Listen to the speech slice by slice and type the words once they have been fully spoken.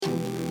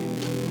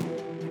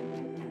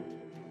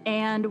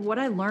And what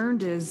I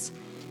learned is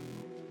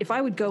if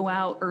I would go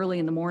out early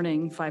in the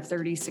morning,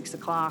 5:30, 6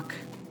 o'clock,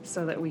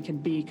 so that we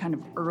could be kind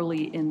of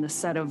early in the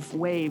set of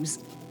waves,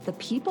 the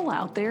people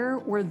out there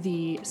were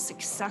the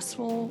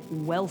successful,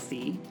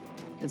 wealthy,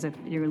 because if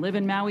you live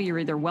in Maui, you're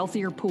either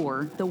wealthy or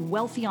poor, the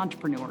wealthy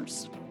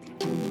entrepreneurs.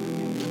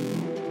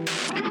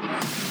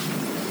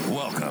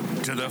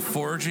 Welcome to the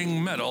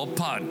Forging Metal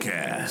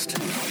Podcast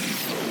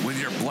with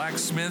your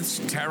blacksmiths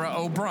Tara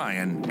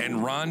O'Brien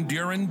and Ron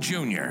Duran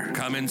Jr.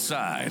 Come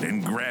inside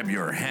and grab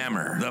your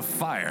hammer. The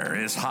fire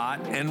is hot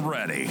and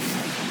ready.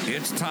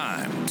 It's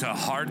time to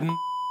harden the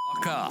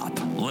fuck up.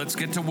 Let's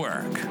get to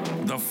work.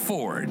 The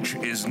forge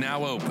is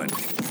now open.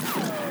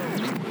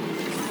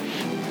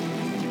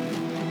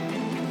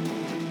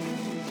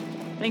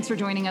 Thanks for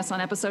joining us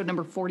on episode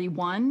number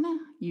 41.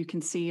 You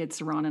can see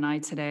it's Ron and I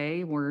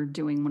today. We're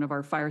doing one of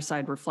our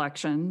fireside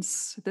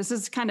reflections. This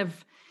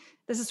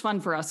is fun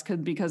for us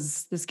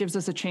because this gives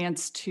us a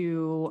chance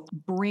to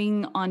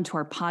bring onto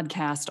our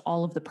podcast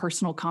all of the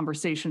personal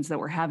conversations that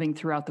we're having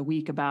throughout the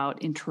week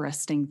about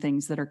interesting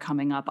things that are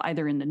coming up,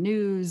 either in the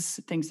news,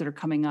 things that are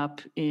coming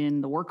up in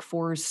the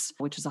workforce,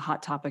 which is a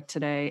hot topic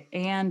today,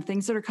 and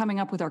things that are coming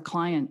up with our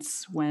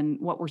clients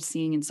what we're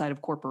seeing inside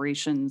of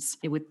corporations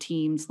with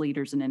teams,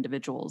 leaders, and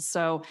individuals.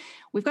 So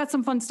we've got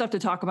some fun stuff to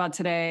talk about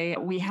today.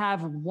 We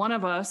have one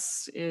of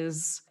us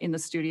is in the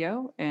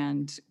studio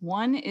and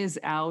one is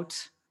out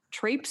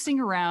traipsing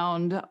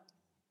around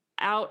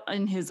out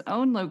in his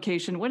own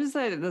location. What is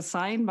that? The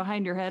sign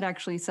behind your head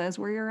actually says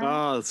where you're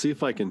at? Let's see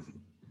if I can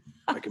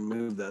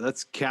move that.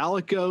 That's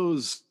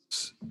Calico's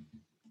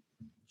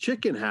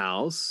Chicken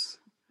House.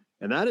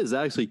 And that is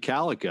actually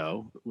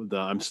Calico.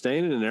 I'm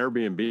staying in an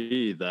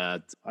Airbnb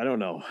that, I don't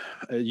know,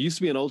 it used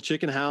to be an old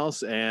chicken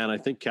house. And I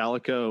think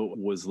Calico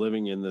was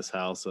living in this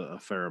house a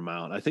fair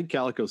amount. I think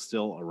Calico's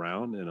still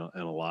around and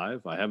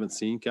alive. I haven't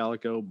seen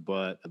Calico,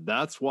 but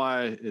that's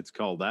why it's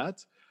called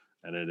that.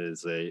 And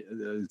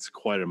it's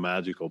quite a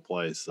magical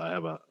place. I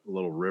have a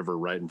little river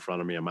right in front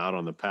of me. I'm out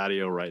on the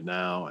patio right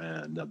now,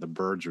 and the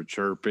birds are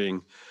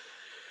chirping.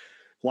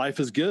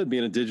 Life is good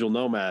being a digital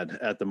nomad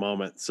at the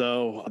moment.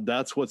 So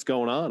that's what's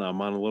going on.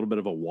 I'm on a little bit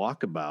of a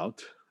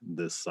walkabout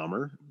this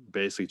summer,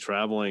 basically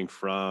traveling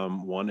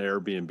from one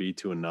Airbnb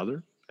to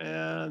another.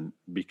 And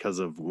because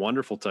of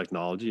wonderful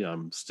technology,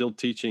 I'm still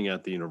teaching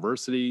at the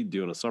university,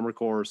 doing a summer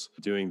course,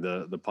 doing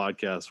the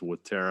podcast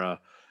with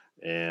Tara.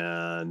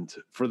 And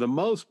for the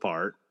most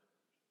part,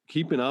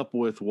 keeping up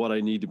with what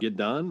I need to get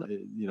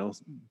done.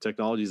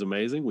 Technology is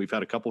amazing. We've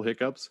had a couple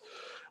hiccups.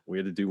 We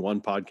had to do one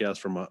podcast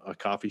from a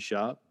coffee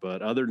shop.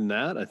 But other than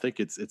that, I think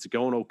it's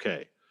going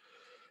okay.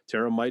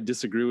 Tara might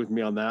disagree with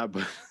me on that,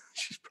 but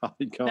she's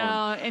probably going,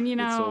 no, and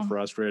it's so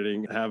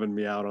frustrating having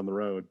me out on the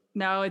road.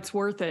 No, it's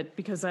worth it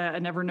because I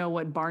never know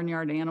what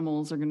barnyard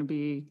animals are going to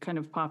be kind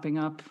of popping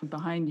up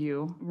behind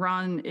you.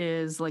 Ron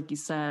is, like you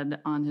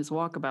said, on his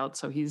walkabout.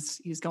 So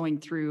he's going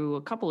through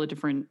a couple of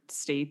different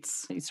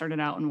states. He started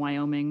out in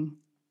Wyoming.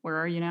 Where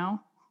are you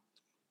now?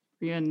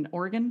 Are you in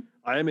Oregon?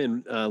 I am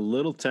in a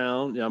little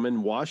town. Yeah, I'm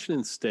in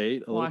Washington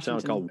State, a little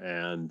town called,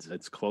 and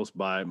it's close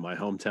by my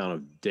hometown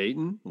of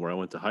Dayton, where I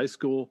went to high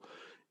school.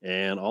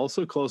 And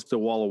also close to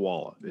Walla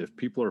Walla. If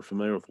people are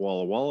familiar with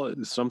Walla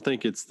Walla, some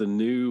think it's the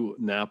new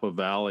Napa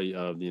Valley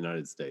of the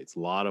United States. A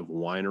lot of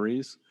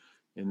wineries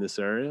in this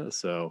area.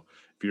 So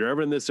if you're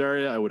ever in this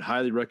area, I would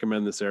highly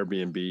recommend this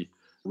Airbnb.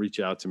 Reach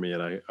out to me,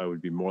 and I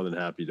would be more than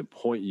happy to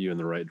point you in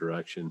the right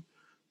direction.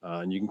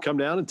 And you can come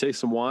down and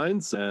taste some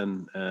wines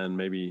and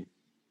maybe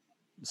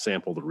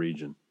sample the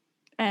region.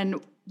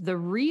 And the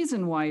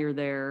reason why you're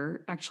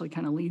there actually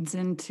kind of leads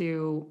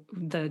into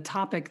the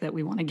topic that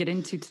we want to get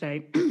into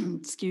today.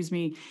 Excuse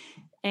me.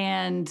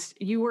 And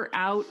you were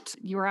out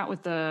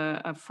with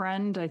a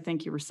friend, I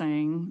think you were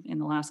saying, in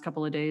the last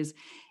couple of days.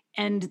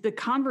 And the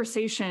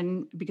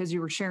conversation, because you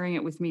were sharing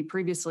it with me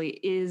previously,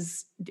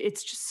 it's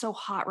just so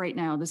hot right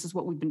now. This is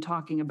what we've been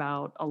talking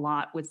about a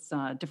lot with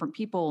different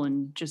people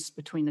and just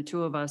between the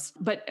two of us.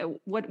 But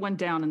what went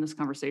down in this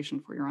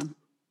conversation for you, Ron?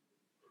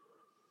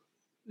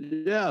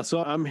 Yeah,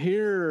 so I'm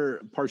here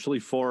partially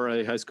for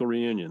a high school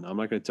reunion. I'm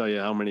not going to tell you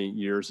how many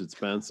years it's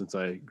been since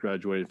I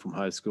graduated from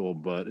high school,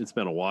 but it's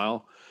been a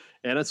while.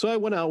 And so I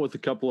went out with a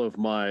couple of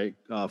my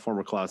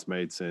former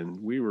classmates,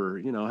 and we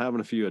were, having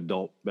a few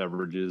adult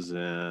beverages.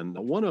 And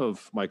one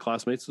of my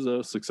classmates was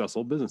a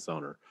successful business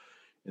owner.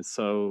 And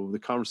so the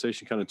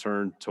conversation kind of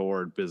turned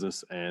toward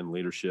business and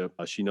leadership.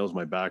 She knows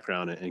my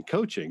background in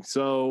coaching.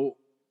 So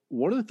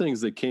one of the things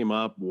that came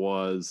up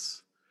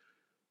was,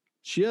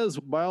 she has,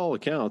 by all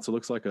accounts, it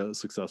looks like a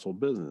successful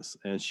business.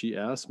 And she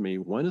asked me,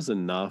 when is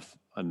enough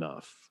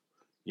enough?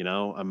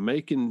 I'm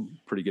making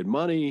pretty good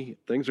money.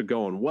 Things are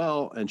going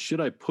well. And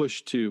should I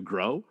push to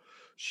grow?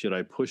 Should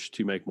I push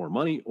to make more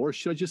money? Or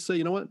should I just say,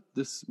 you know what,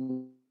 this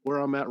where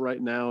I'm at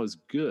right now is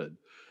good?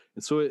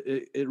 And so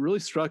it really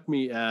struck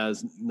me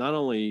as not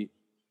only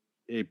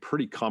a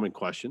pretty common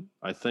question.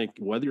 I think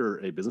whether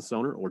you're a business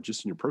owner or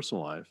just in your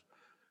personal life,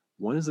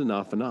 when is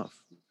enough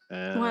enough?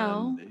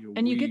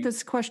 And you get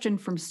this question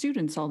from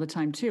students all the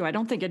time too. I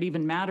don't think it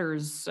even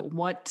matters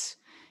what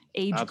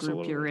age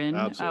group you're in,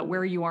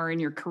 where you are in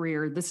your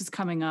career. This is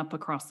coming up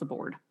across the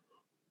board.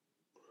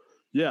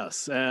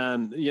 Yes.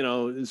 And,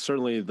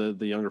 certainly the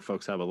younger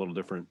folks have a little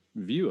different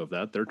view of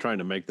that. They're trying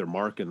to make their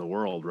mark in the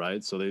world,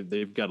 right? So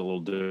they've got a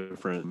little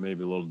different,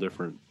 maybe a little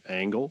different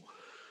angle,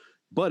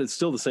 but it's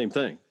still the same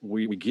thing.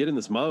 We get in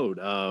this mode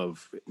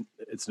of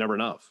it's never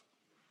enough.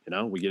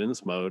 We get in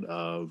this mode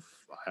of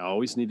I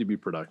always need to be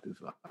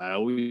productive. I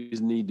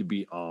always need to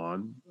be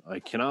on. I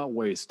cannot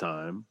waste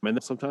time.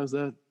 And sometimes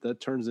that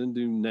turns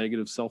into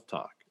negative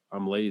self-talk.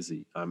 I'm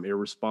lazy. I'm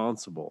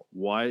irresponsible.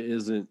 Why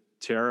isn't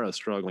Tara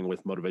struggling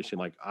with motivation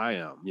like I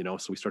am?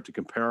 So we start to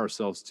compare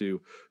ourselves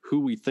to who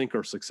we think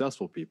are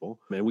successful people.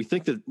 And we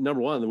think that,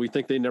 number one, that we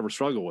think they never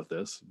struggle with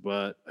this.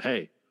 But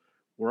hey,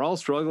 we're all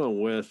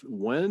struggling with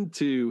when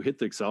to hit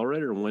the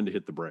accelerator and when to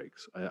hit the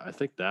brakes. I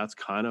think that's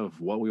kind of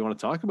what we want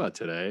to talk about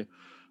today,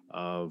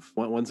 of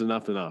when's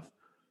enough.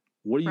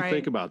 What do you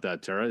think about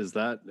that, Tara? Is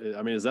that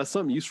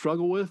something you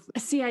struggle with?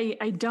 See,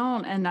 I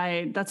don't.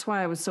 And that's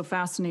why I was so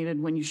fascinated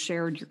when you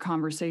shared your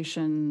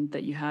conversation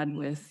that you had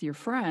with your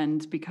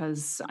friend,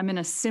 because I'm in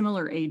a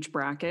similar age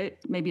bracket,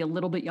 maybe a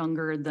little bit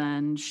younger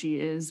than she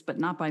is, but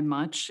not by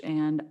much.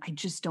 And I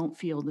just don't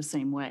feel the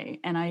same way.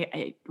 And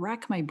I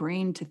rack my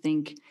brain to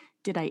think,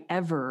 did I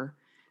ever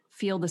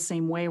feel the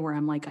same way where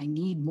I'm like, I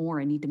need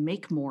more, I need to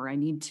make more, I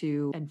need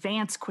to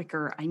advance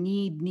quicker, I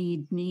need.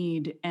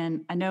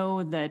 And I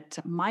know that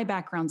my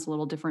background's a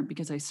little different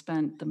because I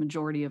spent the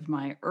majority of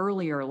my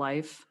earlier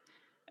life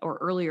or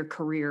earlier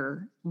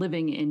career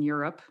living in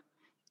Europe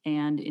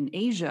and in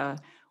Asia,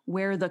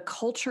 where the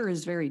culture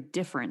is very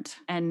different.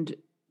 And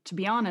to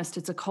be honest,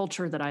 it's a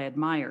culture that I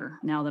admire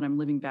now that I'm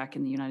living back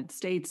in the United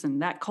States.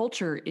 And that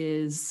culture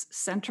is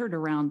centered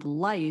around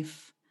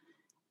life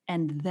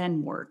and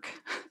then work.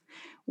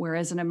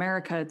 Whereas in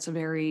America, it's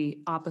very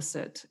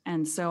opposite.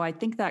 And so I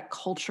think that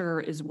culture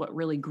is what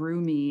really grew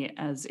me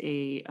as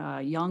a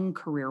young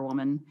career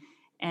woman.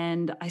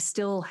 And I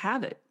still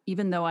have it,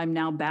 even though I'm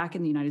now back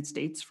in the United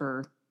States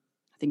for,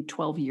 I think,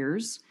 12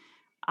 years.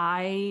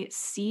 I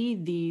see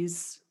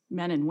these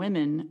men and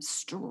women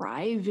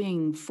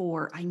striving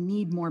for, I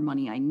need more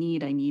money. I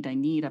need.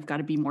 I've got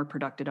to be more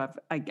productive.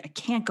 I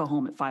can't go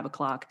home at 5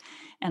 o'clock.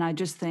 And I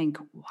just think,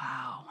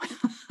 wow,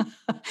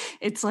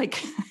 it's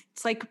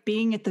like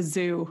being at the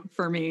zoo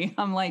for me.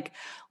 I'm like,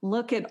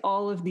 look at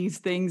all of these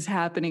things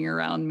happening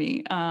around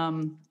me.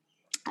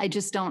 I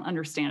just don't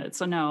understand it.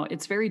 So no,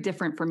 it's very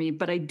different for me,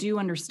 but I do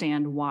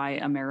understand why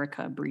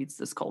America breeds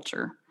this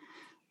culture.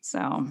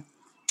 So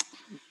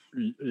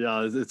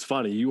yeah, it's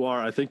funny.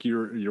 I think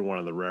you're one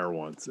of the rare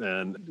ones.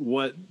 And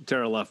what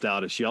Tara left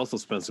out is she also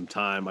spent some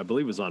time, I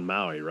believe it was on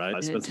Maui, right? I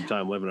spent some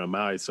time living on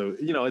Maui. So,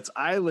 it's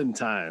island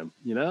time,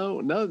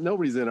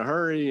 nobody's in a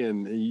hurry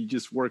and you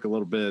just work a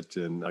little bit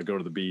and I go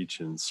to the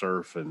beach and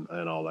surf and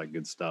all that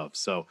good stuff.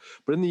 So,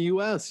 but in the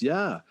US,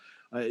 yeah.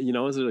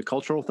 Is it a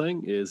cultural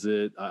thing? Is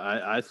it,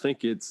 I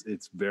think it's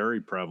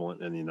very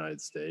prevalent in the United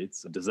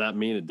States. Does that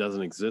mean it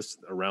doesn't exist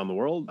around the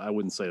world? I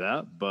wouldn't say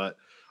that, but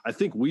I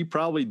think we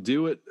probably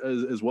do it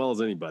as well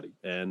as anybody.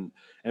 And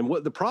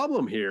what the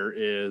problem here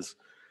is,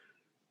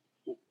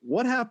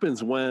 what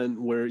happens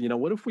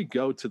what if we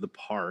go to the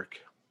park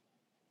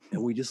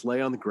and we just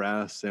lay on the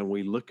grass and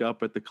we look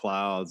up at the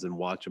clouds and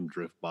watch them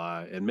drift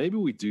by, and maybe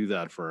we do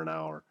that for an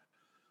hour?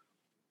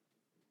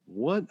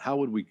 How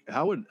would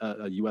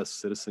a U.S.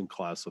 citizen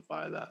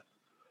classify that?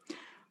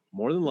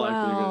 More than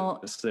likely, they're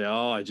going to say,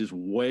 "Oh, I just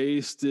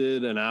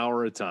wasted an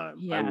hour of time.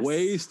 Yes. I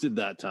wasted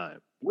that time."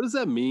 What does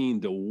that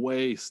mean, to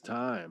waste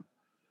time?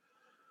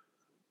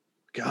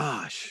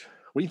 Gosh,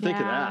 what do you think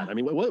of that? I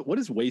mean, what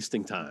is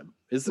wasting time?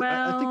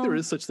 I think there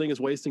is such thing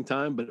as wasting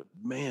time, but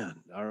man,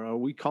 are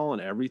we calling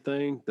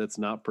everything that's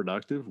not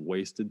productive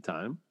wasted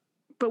time?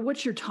 But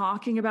what you're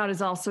talking about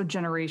is also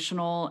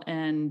generational,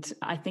 and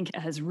I think it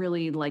has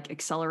really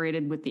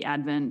accelerated with the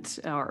advent,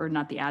 or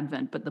not the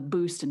advent, but the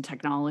boost in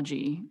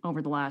technology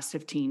over the last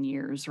 15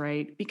 years,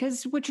 right?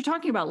 Because what you're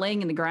talking about,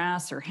 laying in the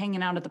grass or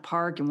hanging out at the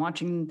park and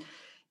watching,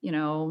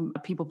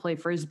 people play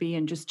Frisbee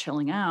and just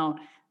chilling out,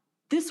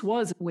 this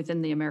was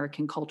within the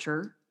American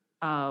culture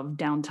of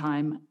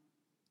downtime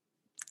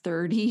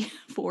 30,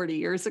 40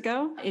 years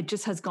ago. It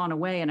just has gone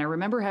away. And I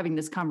remember having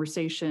this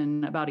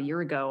conversation about a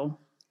year ago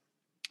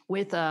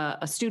with a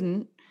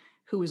student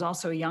who was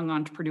also a young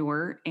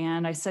entrepreneur.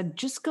 And I said,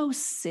 just go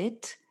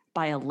sit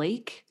by a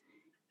lake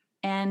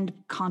and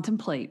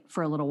contemplate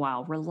for a little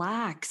while,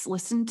 relax,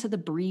 listen to the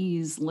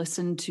breeze,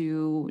 listen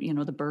to,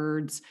 the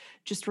birds,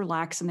 just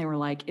relax. And they were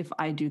like, if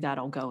I do that,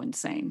 I'll go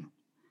insane.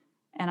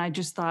 And I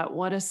just thought,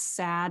 what a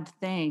sad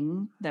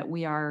thing that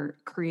we are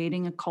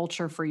creating a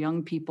culture for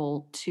young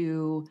people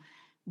to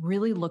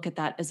really look at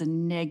that as a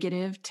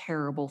negative,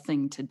 terrible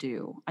thing to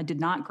do. I did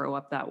not grow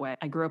up that way.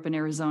 I grew up in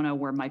Arizona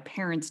where my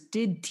parents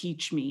did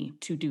teach me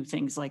to do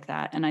things like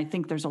that. And I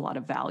think there's a lot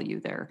of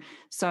value there.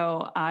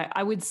 So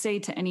I would say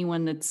to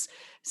anyone that's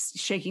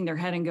shaking their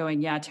head and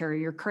going, yeah, Terry,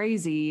 you're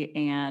crazy.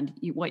 And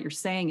what you're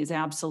saying is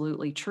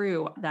absolutely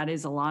true. That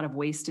is a lot of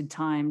wasted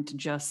time to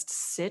just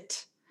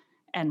sit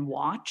and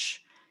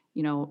watch.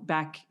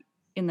 Back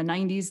in the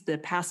 90s, the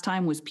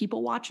pastime was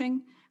people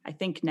watching. I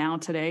think now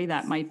today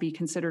that might be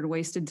considered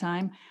wasted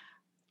time.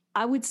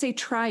 I would say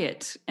try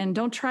it, and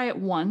don't try it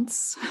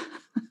once.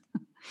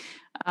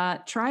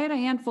 Try it a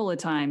handful of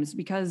times,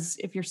 because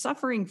if you're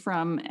suffering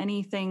from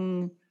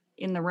anything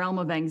in the realm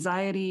of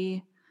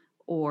anxiety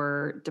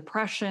or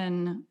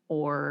depression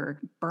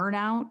or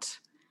burnout,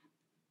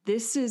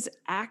 this is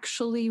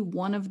actually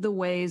one of the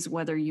ways,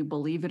 whether you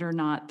believe it or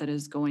not, that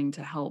is going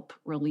to help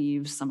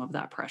relieve some of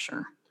that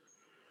pressure.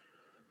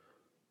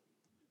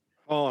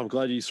 Oh, I'm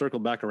glad you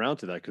circled back around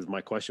to that, because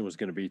my question was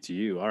going to be to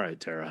you. All right,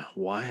 Tara,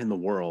 why in the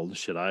world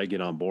should I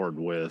get on board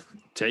with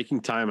taking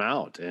time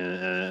out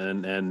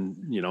and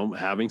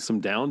having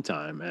some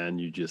downtime? And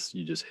you just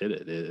hit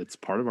it. It's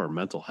part of our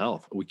mental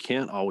health. We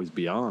can't always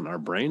be on. Our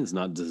brain is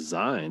not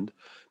designed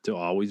to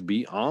always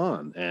be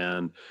on.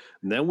 And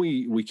then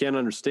we can't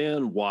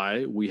understand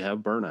why we have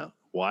burnout,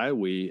 why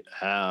we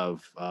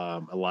have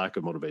a lack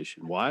of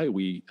motivation, why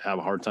we have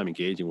a hard time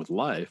engaging with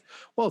life.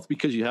 Well, it's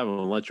because you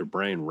haven't let your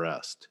brain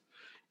rest.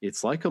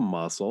 It's like a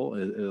muscle.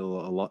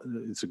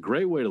 It's a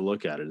great way to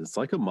look at it. It's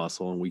like a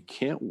muscle, and we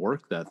can't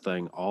work that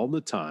thing all the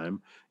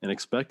time and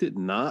expect it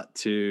not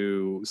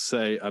to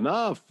say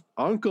enough,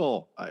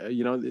 uncle.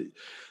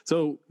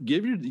 So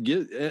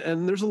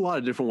and there's a lot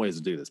of different ways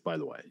to do this, by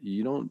the way.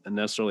 You don't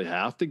necessarily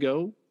have to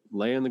go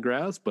lay in the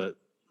grass, but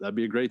that'd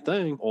be a great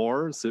thing,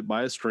 or sit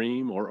by a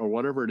stream, or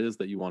whatever it is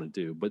that you want to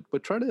do.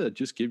 But try to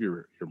just give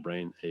your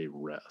brain a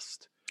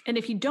rest. And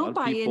if you don't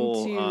buy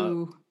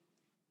into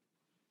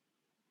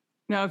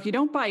Now, if you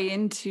don't buy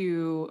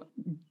into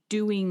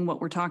doing what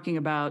we're talking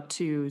about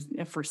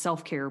for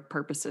self-care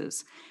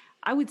purposes,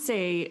 I would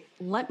say,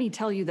 let me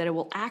tell you that it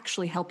will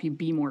actually help you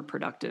be more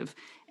productive.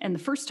 And the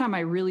first time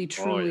I really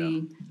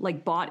truly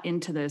bought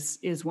into this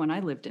is when I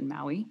lived in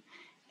Maui.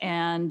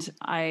 And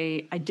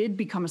I did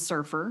become a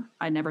surfer.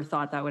 I never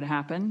thought that would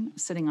happen.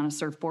 Sitting on a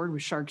surfboard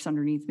with sharks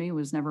underneath me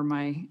was never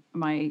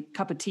my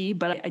cup of tea,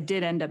 but I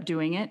did end up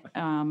doing it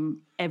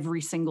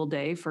every single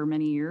day for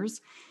many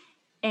years.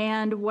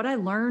 And what I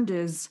learned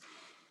is,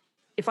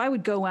 if I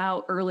would go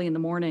out early in the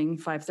morning,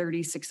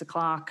 5:30, 6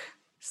 o'clock,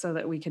 so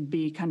that we could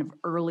be kind of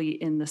early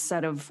in the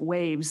set of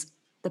waves,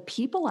 the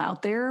people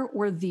out there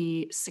were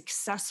the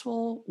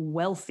successful,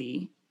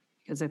 wealthy,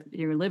 because if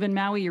you live in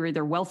Maui, you're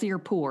either wealthy or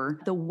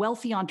poor, the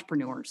wealthy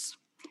entrepreneurs.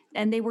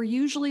 And they were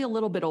usually a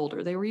little bit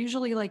older. They were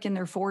usually like in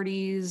their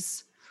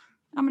 40s.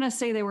 I'm going to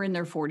say they were in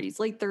their 40s,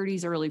 late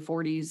 30s, early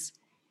 40s.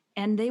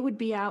 And they would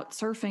be out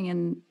surfing,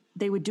 and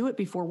they would do it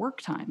before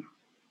work time.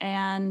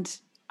 And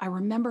I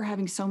remember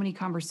having so many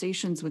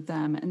conversations with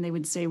them, and they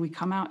would say, we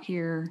come out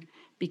here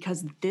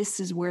because this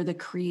is where the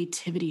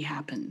creativity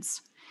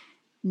happens,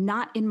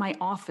 not in my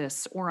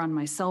office or on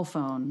my cell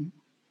phone.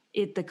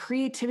 The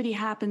creativity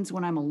happens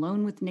when I'm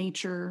alone with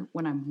nature,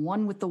 when I'm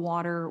one with the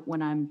water,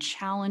 when I'm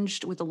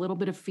challenged with a little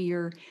bit of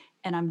fear,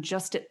 and I'm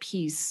just at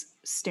peace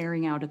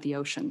staring out at the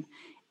ocean.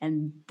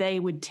 And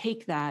they would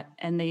take that,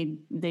 and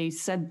they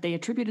said they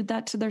attributed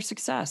that to their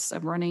success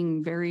of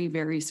running very,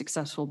 very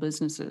successful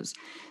businesses.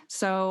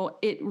 So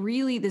it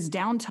really, this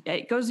downtime,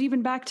 it goes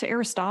even back to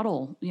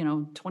Aristotle,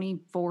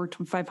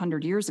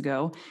 2,500 years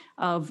ago,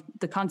 of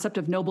the concept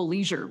of noble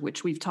leisure,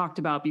 which we've talked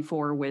about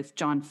before with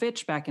John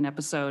Fitch back in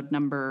episode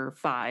number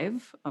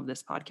 5 of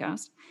this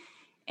podcast.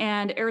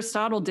 And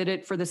Aristotle did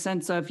it for the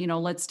sense of,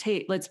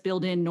 let's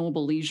build in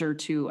noble leisure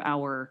to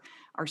our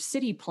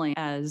city plan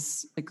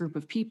as a group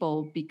of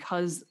people,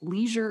 because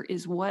leisure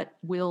is what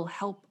will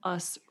help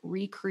us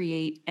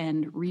recreate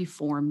and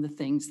reform the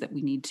things that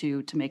we need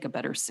to make a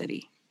better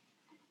city.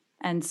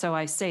 And so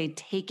I say,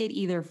 take it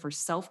either for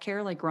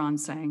self-care, like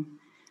Ron's saying,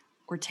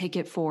 or take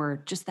it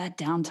for just that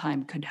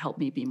downtime could help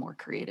me be more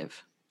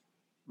creative.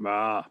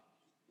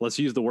 Let's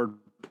use the word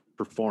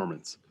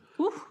performance.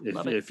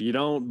 If you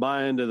don't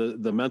buy into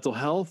the mental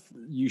health,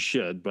 you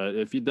should. But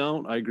if you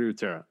don't, I agree with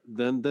Tara.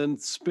 Then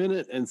spin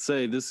it and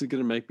say, this is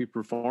going to make me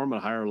perform at a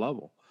higher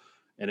level.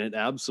 And it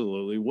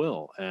absolutely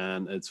will.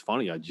 And it's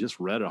funny, I just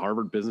read a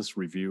Harvard Business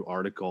Review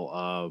article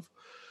of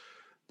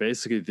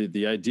basically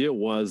the idea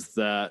was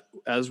that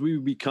as we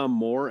become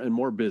more and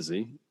more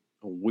busy,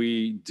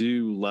 we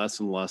do less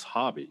and less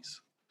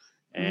hobbies.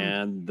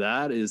 And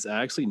that is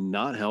actually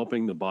not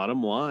helping the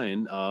bottom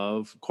line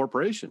of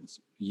corporations.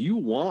 You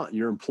want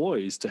your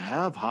employees to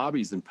have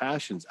hobbies and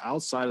passions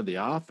outside of the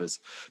office,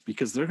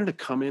 because they're going to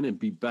come in and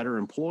be better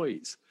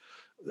employees.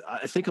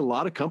 I think a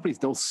lot of companies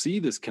don't see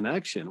this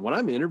connection. When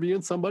I'm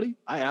interviewing somebody,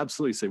 I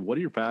absolutely say, what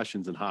are your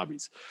passions and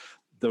hobbies?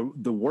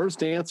 The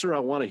worst answer I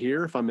want to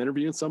hear if I'm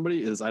interviewing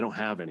somebody is, I don't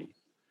have any.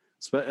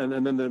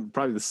 And then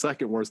probably the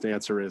second worst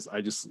answer is,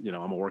 I'm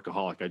a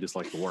workaholic. I just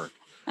like to work.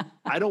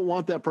 I don't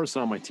want that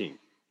person on my team.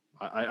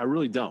 I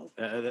really don't.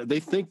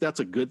 They think that's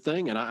a good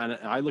thing, and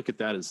I look at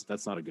that as,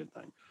 that's not a good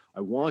thing.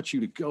 I want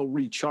you to go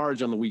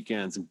recharge on the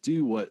weekends and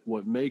do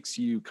what makes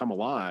you come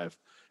alive,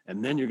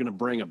 and then you're going to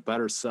bring a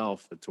better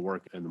self to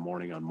work in the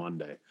morning on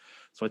Monday.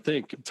 So I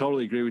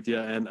totally agree with you,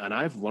 and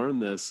I've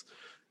learned this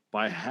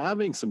by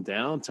having some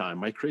downtime,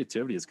 my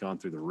creativity has gone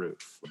through the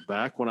roof.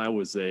 Back when I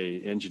was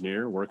a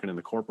engineer working in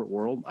the corporate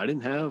world, I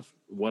didn't have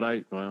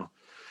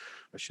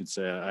I should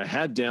say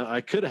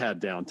I could have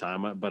had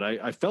downtime, but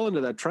I fell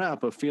into that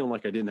trap of feeling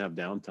like I didn't have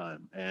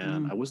downtime,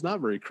 and I was not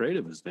very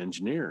creative as an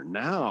engineer.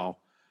 Now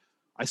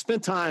I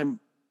spend time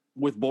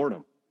with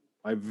boredom.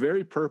 I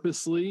very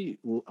purposely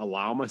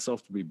allow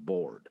myself to be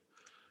bored.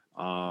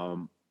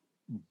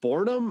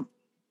 Boredom,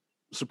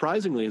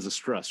 surprisingly, is a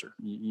stressor.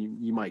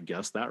 You might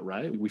guess that,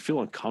 right? We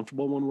feel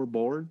uncomfortable when we're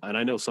bored. And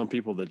I know some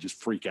people that just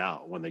freak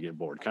out when they get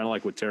bored, kind of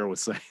like what Tara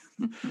was saying.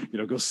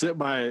 Go sit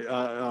by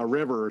a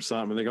river or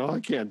something, and they go, "Oh, I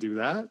can't do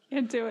that.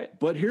 Can't do it."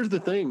 But here's the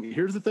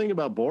thing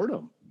about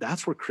boredom.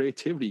 That's where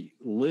creativity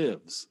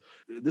lives.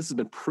 This has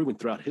been proven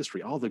throughout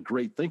history. All the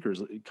great thinkers,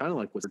 kind of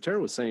like what Tara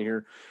was saying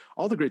here,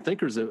 all the great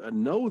thinkers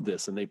know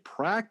this, and they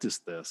practice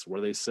this, where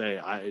they say,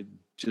 "I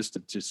just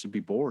to be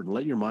bored and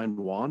let your mind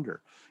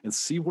wander and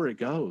see where it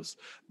goes."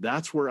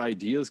 That's where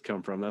ideas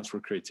come from. That's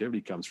where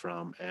creativity comes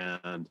from.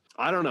 And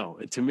I don't know.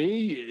 To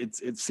me,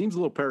 it seems a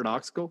little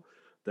paradoxical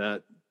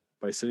that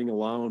by sitting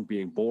alone,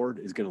 being bored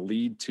is going to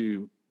lead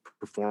to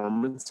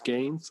performance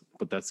gains,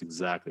 but that's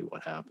exactly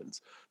what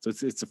happens. So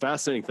it's a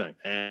fascinating thing.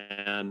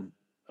 And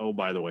oh,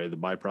 by the way, the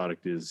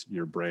byproduct is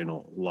your brain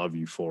will love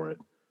you for it.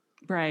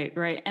 Right.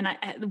 And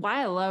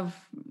why I love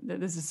that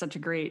this is such a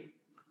great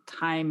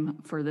time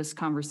for this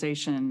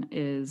conversation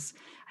is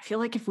I feel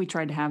like if we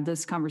tried to have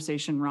this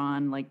conversation,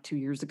 Ron, like 2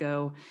 years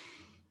ago,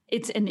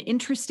 it's an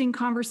interesting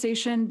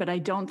conversation, but I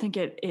don't think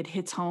it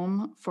hits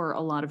home for a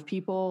lot of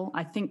people.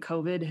 I think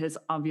COVID has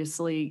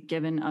obviously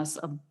given us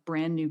a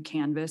brand new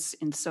canvas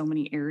in so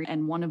many areas.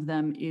 And one of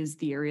them is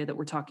the area that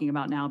we're talking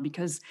about now,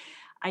 because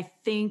I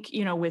think,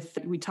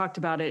 we talked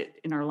about it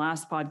in our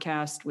last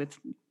podcast with,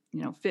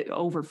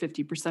 over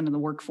 50% of the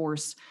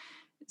workforce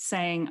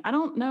saying, I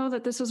don't know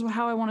that this is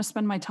how I want to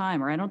spend my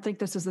time, or I don't think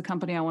this is the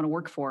company I want to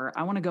work for.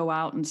 I want to go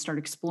out and start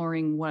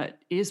exploring what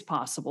is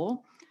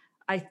possible.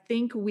 I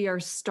think we are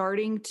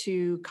starting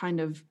to kind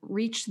of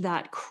reach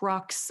that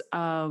crux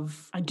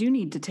of, I do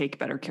need to take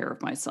better care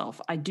of myself.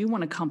 I do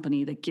want a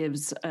company that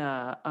gives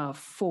a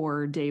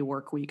 4-day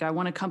work week. I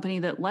want a company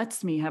that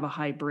lets me have a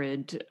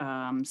hybrid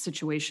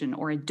situation,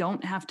 or I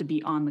don't have to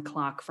be on the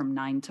clock from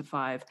 9 to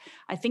 5.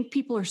 I think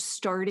people are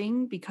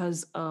starting,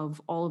 because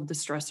of all of the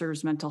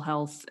stressors, mental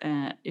health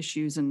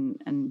issues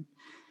and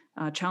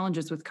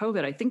challenges with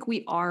COVID. I think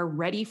we are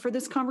ready for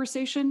this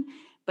conversation,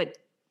 but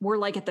we're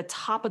like at the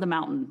top of the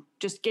mountain,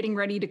 just getting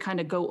ready to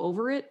kind of go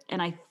over it.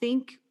 And I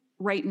think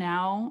right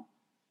now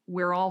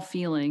we're all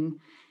feeling,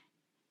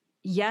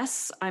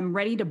 yes, I'm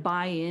ready to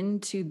buy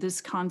into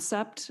this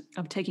concept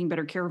of taking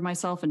better care of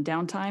myself and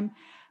downtime,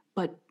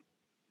 but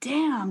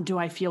damn, do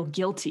I feel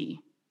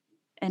guilty?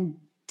 And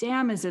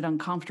damn, is it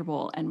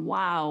uncomfortable? And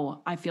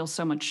wow, I feel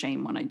so much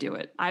shame when I do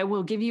it. I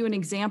will give you an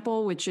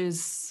example, which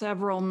is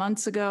several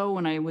months ago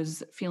when I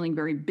was feeling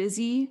very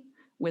busy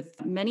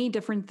with many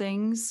different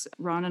things.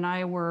 Ron and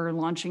I were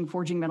launching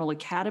Forging Metal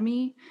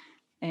Academy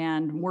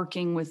and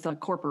working with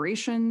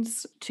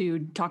corporations to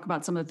talk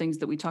about some of the things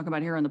that we talk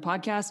about here on the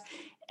podcast.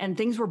 And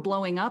things were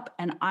blowing up,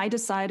 and I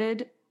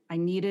decided I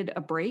needed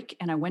a break,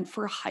 and I went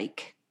for a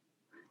hike.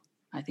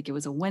 I think it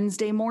was a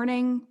Wednesday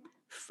morning.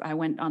 I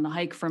went on the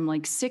hike from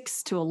like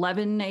 6 to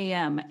 11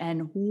 a.m.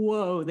 and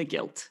whoa, the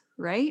guilt.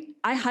 Right?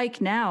 I hike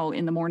now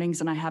in the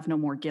mornings and I have no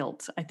more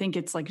guilt. I think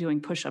it's like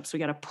doing push-ups. We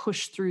got to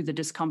push through the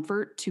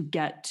discomfort to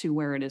get to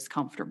where it is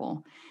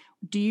comfortable.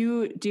 Do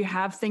you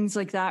have things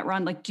like that,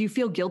 Ron? Like, do you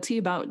feel guilty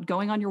about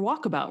going on your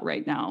walkabout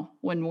right now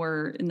when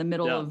we're in the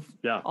middle of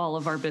all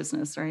of our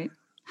business, right?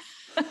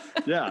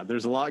 Yeah,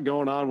 there's a lot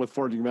going on with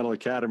Forging Metal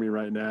Academy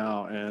right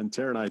now. And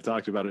Tara and I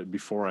talked about it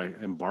before I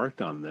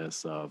embarked on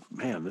this of,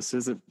 man, this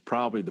isn't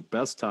probably the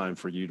best time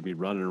for you to be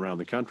running around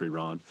the country,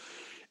 Ron.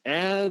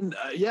 And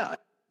I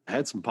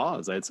had some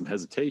pause. I had some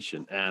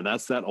hesitation. And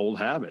that's that old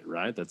habit,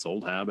 right? That's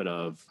old habit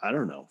of, I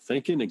don't know,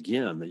 thinking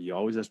again that you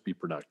always have to be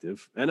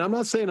productive. And I'm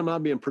not saying I'm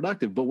not being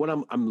productive, but what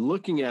I'm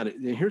looking at it,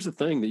 and here's the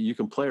thing that you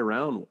can play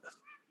around with.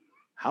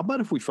 How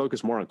about if we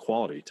focus more on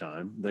quality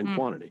time than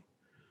quantity?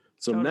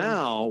 So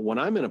now when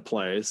I'm in a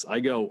place, I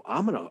go,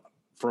 I'm going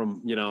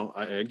to,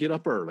 I get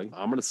up early.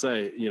 I'm going to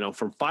say,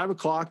 from 5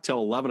 o'clock till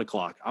 11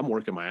 o'clock, I'm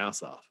working my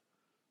ass off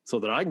so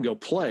that I can go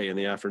play in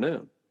the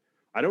afternoon.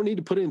 I don't need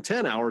to put in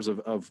 10 hours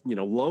of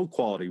low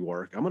quality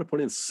work. I'm going to put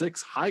in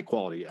 6 high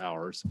quality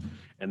hours,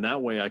 and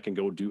that way I can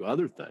go do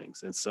other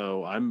things. And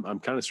so I'm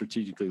kind of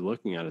strategically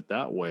looking at it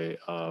that way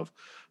of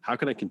how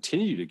can I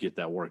continue to get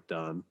that work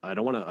done? I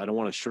don't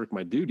want to shirk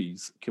my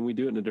duties. Can we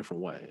do it in a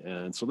different way?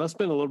 And so that's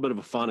been a little bit of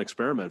a fun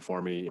experiment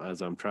for me as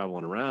I'm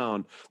traveling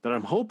around that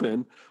I'm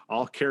hoping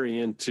I'll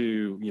carry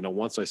into,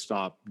 once I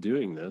stop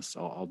doing this,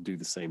 I'll do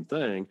the same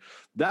thing.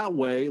 That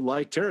way,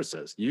 like Tara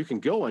says, you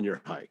can go on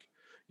your hike.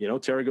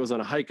 Tara goes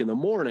on a hike in the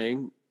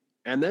morning,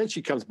 and then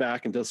she comes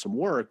back and does some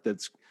work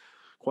that's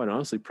quite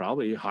honestly,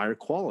 probably higher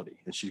quality,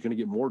 and she's going to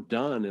get more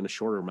done in a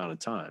shorter amount of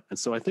time. And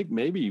so I think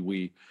maybe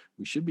we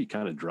should be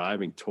kind of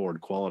driving toward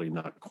quality,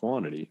 not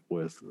quantity,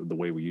 with the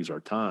way we use our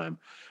time.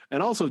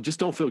 And also just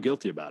don't feel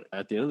guilty about it.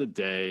 At the end of the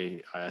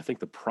day, I think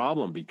the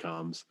problem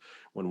becomes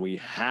when we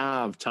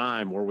have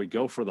time where we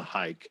go for the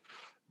hike,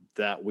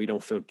 that we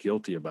don't feel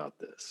guilty about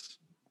this.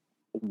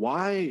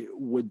 Why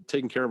would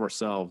taking care of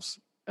ourselves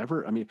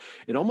ever? I mean,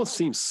 it almost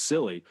seems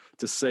silly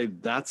to say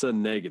that's a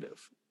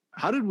negative.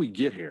 How did we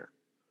get here?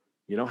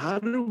 How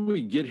did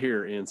we get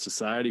here in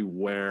society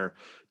where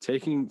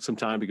taking some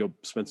time to go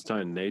spend some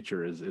time in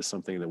nature is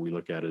something that we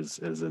look at as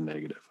a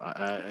negative?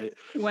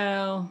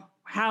 Well,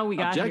 how we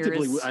got here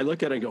objectively, is... I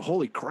look at it and go,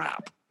 holy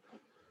crap.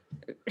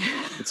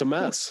 It's a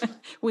mess.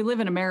 We live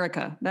in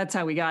America. That's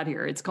how we got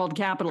here. It's called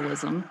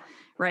capitalism,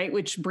 right?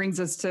 Which brings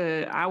us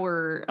to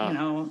our,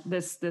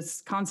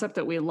 this concept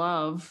that we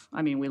love.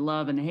 I mean, we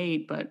love and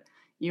hate, but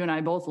you and I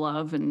both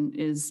love and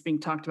is being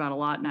talked about a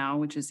lot now,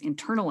 which is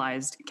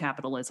internalized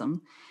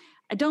capitalism.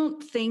 I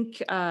don't think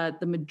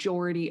the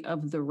majority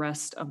of the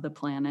rest of the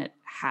planet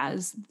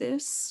has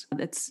this.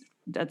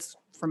 That's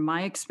from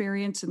my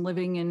experience in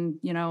living in,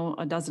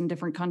 a dozen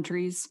different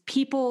countries.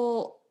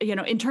 People,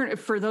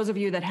 for those of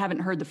you that haven't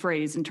heard the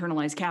phrase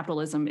internalized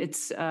capitalism,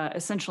 it's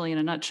essentially in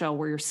a nutshell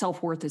where your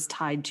self-worth is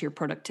tied to your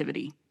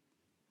productivity,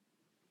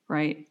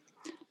 right?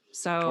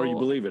 So, or you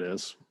believe it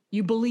is.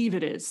 You believe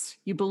it is.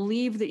 You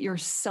believe that your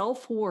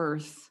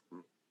self-worth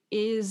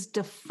is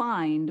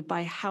defined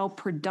by how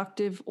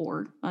productive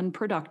or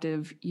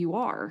unproductive you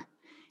are.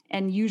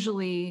 And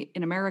usually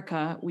in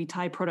America, we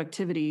tie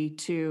productivity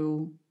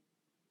to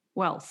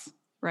wealth,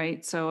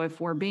 right? So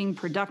if we're being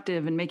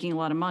productive and making a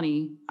lot of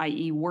money,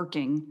 i.e.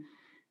 working,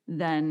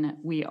 then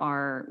we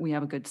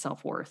have a good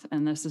self-worth.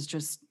 And this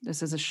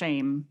is a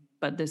shame,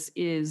 but this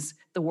is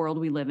the world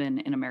we live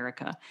in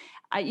America.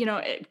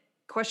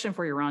 Question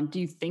for you, Ron,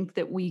 do you think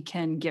that we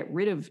can get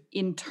rid of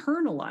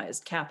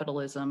internalized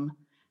capitalism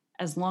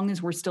as long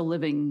as we're still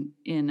living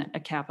in a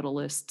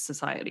capitalist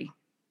society?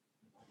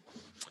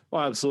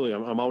 Well, absolutely.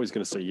 I'm always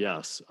going to say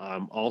yes.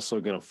 I'm also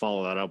going to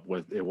follow that up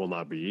with it will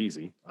not be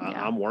easy.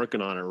 Yeah. I'm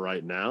working on it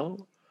right now.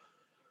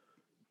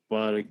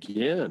 But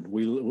again,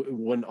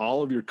 when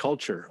all of your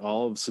culture,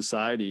 all of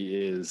society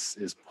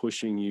is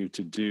pushing you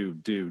to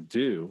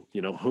do,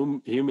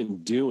 human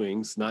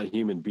doings, not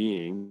human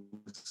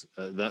beings.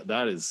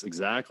 That is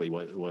exactly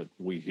what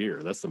we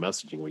hear. That's the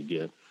messaging we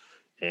get,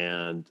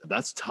 and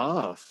that's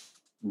tough.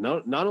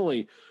 Not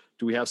only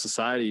do we have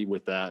society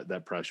with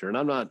that pressure, and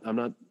I'm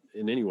not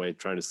in any way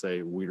trying to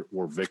say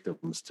we're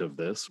victims to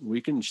this. We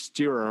can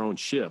steer our own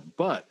ship,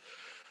 but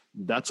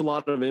that's a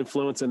lot of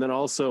influence. And then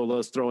also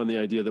let's throw in the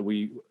idea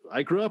that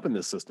I grew up in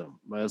this system,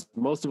 as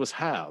most of us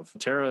have.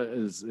 Tara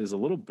is a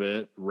little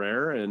bit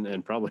rare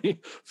and probably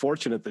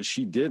fortunate that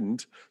she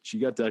didn't. She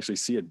got to actually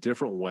see a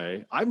different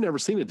way. I've never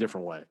seen a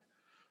different way.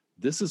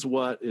 This is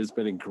what has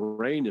been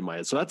ingrained in my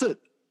head. So that's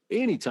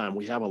anytime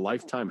we have a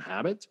lifetime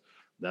habit,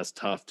 that's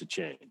tough to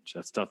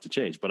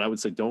change. But I would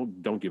say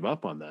don't give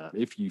up on that.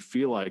 If you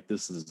feel like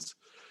this is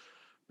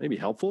maybe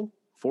helpful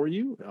for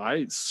you,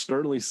 I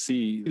certainly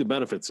see the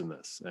benefits in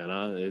this. And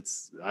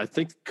I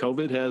think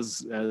COVID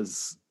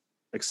has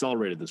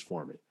accelerated this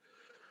for me.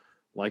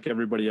 Like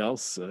everybody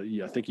else,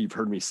 I think you've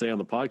heard me say on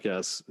the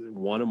podcast,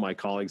 one of my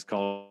colleagues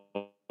called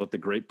it the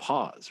great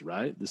pause,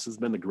 right? This has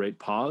been the great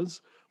pause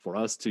for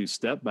us to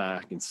step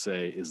back and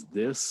say, is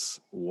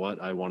this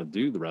what I want to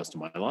do the rest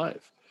of my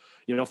life?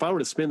 If I were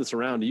to spin this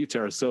around to you,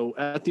 Tara, so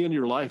at the end of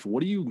your life,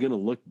 what are you going to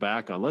look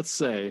back on? Let's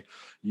say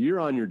you're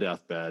on your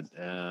deathbed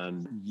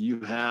and you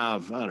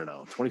have,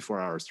 24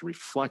 hours to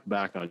reflect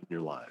back on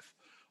your life.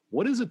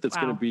 What is it that's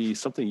going to be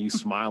something you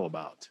smile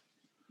about?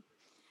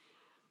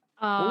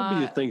 What would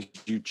be the things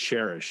you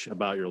cherish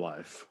about your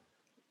life?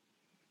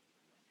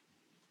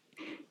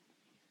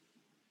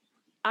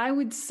 I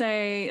would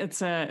say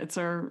it's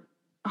a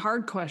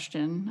hard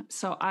question.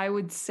 So I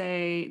would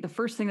say the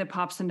first thing that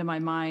pops into my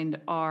mind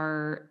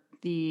are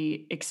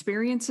the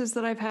experiences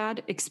that I've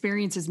had.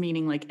 Experiences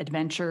meaning like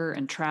adventure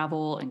and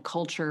travel and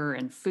culture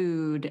and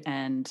food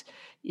and,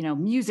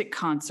 music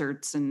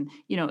concerts and,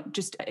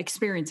 just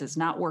experiences,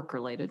 not work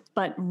related.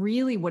 But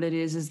really what it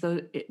is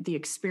the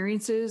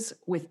experiences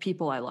with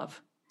people I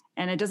love.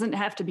 And it doesn't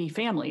have to be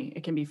family.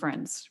 It can be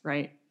friends,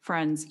 right?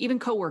 Friends, even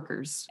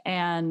coworkers.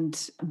 And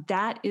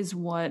that is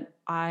what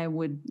I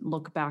would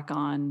look back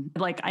on.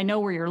 Like, I know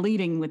where you're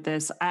leading with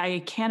this.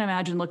 I can't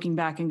imagine looking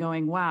back and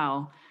going,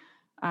 wow,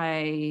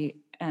 I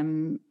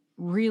am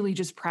really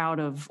just proud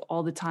of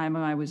all the time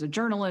I was a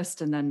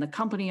journalist and then the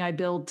company I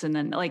built. And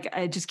then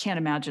I just can't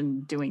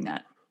imagine doing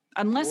that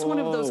unless one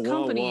of those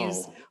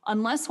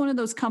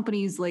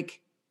companies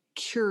like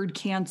cured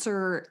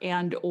cancer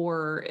and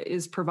or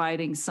is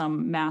providing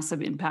some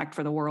massive impact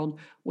for the world,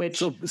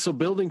 which so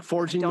building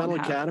Forging Metal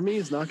Academy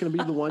is not going to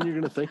be the one you're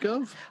going to think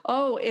of.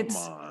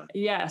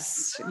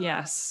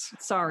 Yes.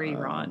 Sorry,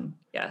 Ron.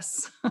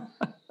 Yes.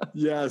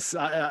 Yes,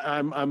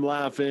 I'm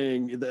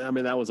laughing. I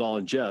mean, that was all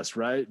in jest,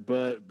 right?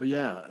 But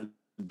yeah,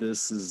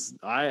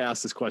 I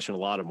ask this question a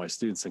lot of my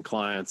students and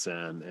clients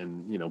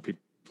and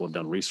people have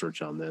done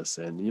research on this,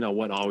 and you know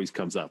what always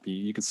comes up.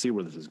 You can see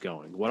where this is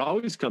going. What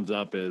always comes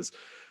up is,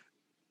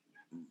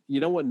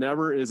 you know what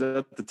never is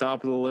at the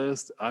top of the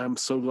list? I'm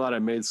so glad I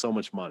made so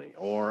much money,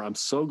 or I'm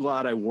so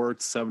glad I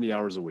worked 70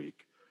 hours a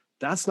week.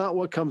 That's not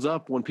what comes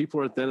up when people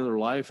are at the end of their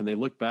life and they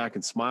look back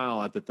and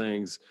smile at the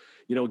things.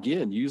 You know,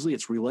 again, usually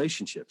it's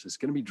relationships. It's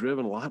going to be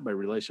driven a lot by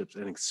relationships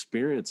and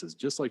experiences.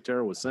 Just like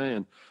Tara was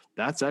saying,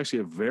 that's actually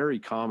a very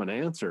common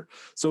answer.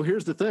 So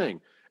here's the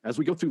thing. As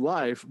we go through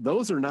life,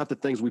 those are not the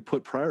things we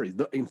put priority.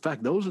 In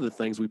fact, those are the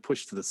things we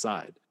push to the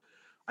side.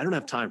 I don't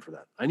have time for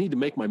that. I need to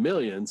make my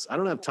millions. I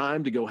don't have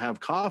time to go have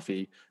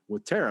coffee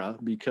with Tara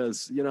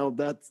because, you know,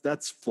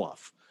 that's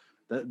fluff.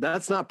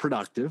 That's not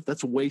productive.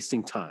 That's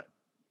wasting time.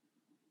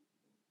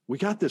 We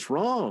got this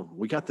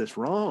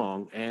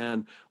wrong.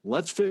 And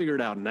let's figure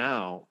it out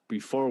now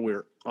before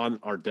we're on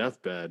our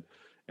deathbed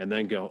and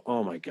then go,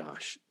 oh my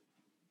gosh,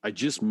 I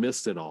just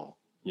missed it all.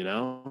 You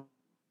know,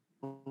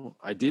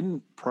 I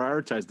didn't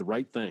prioritize the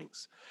right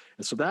things.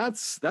 And so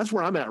that's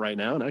where I'm at right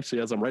now. And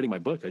actually, as I'm writing my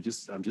book,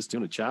 I'm just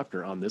doing a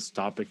chapter on this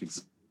topic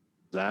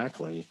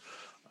exactly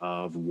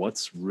of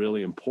what's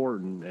really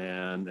important,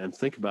 and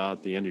think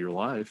about the end of your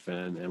life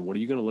and what are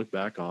you going to look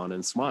back on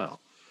and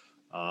smile.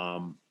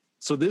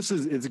 So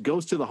it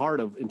goes to the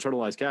heart of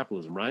internalized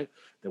capitalism, right?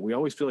 That we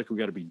always feel like we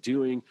got to be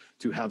doing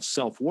to have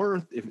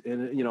self-worth.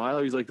 And, you know, I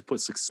always like to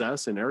put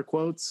success in air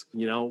quotes.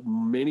 You know,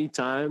 many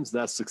times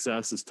that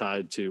success is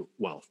tied to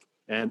wealth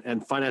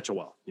and financial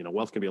wealth. You know,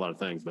 wealth can be a lot of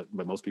things, but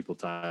most people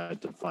tie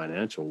it to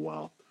financial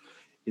wealth.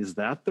 Is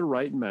that the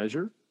right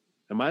measure?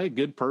 Am I a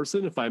good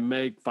person if I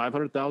make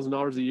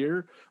 $500,000 a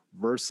year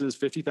versus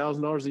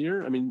 $50,000 a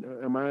year? I mean,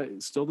 am I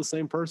still the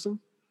same person?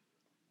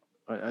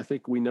 I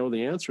think we know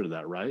the answer to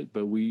that, right?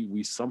 But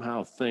we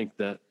somehow think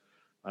that,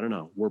 I don't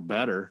know, we're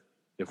better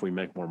if we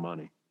make more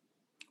money.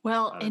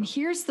 Well, and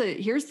here's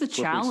the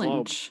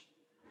challenge.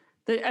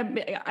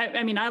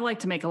 I mean, I like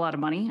to make a lot of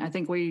money. I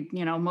think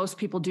most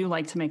people do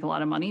like to make a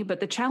lot of money, but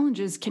the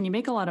challenge is, can you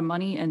make a lot of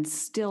money and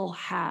still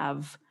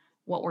have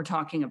what we're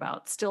talking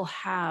about, still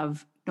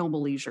have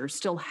noble leisure,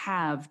 still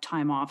have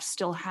time off,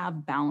 still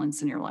have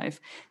balance in your life?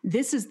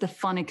 This is the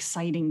fun,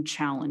 exciting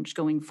challenge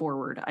going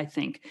forward, I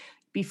think.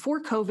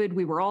 Before COVID,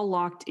 we were all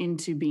locked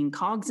into being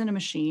cogs in a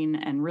machine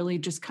and really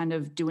just kind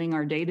of doing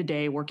our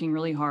day-to-day, working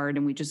really hard,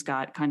 and we just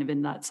got kind of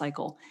in that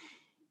cycle.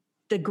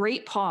 The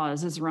great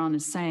pause, as Ron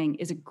is saying,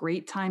 is a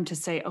great time to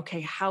say,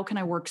 okay, how can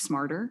I work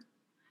smarter,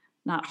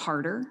 not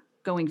harder,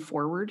 going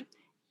forward?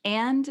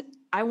 And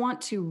I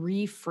want to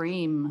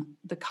reframe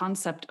the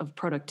concept of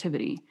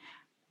productivity.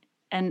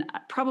 And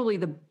probably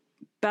the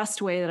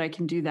best way that I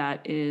can do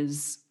that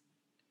is,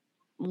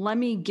 let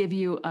me give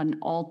you an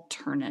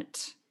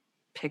alternate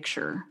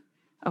picture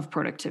of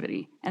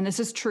productivity. And this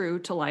is true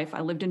to life.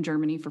 I lived in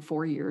Germany for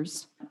 4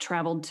 years,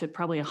 traveled to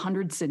probably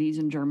 100 cities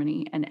in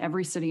Germany, and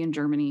every city in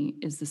Germany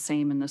is the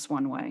same in this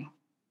one way,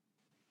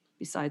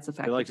 besides the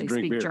fact that they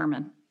speak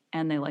German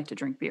and they like to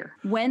drink beer.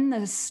 When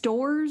the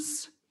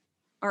stores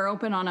are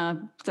open on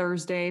a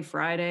Thursday,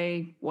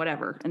 Friday,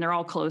 whatever, and they're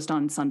all closed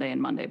on Sunday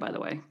and Monday, by the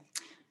way,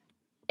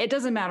 it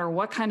doesn't matter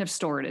what kind of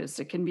store it is.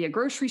 It can be a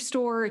grocery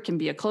store, it can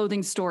be a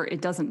clothing store, it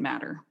doesn't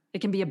matter.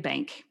 It can be a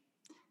bank.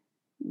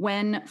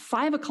 When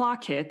 5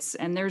 o'clock hits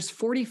and there's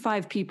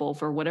 45 people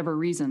for whatever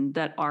reason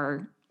that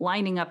are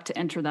lining up to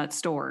enter that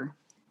store,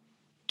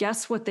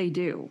 guess what they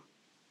do?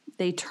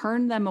 They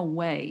turn them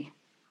away.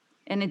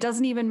 And it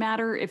doesn't even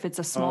matter if it's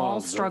a small,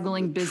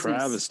 struggling business.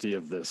 Travesty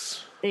of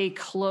this. They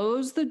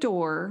close the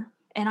door.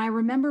 And I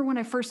remember when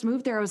I first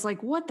moved there, I was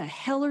like, what the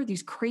hell are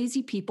these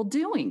crazy people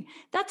doing?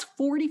 That's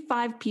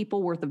 45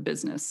 people worth of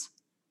business.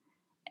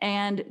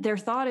 And their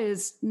thought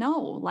is, no,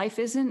 life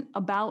isn't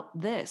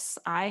about this.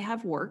 I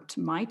have worked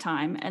my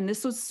time. And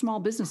this was small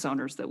business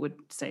owners that would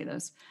say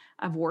this.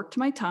 I've worked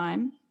my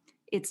time.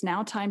 It's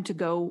now time to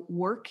go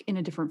work in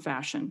a different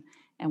fashion.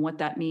 And what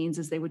that means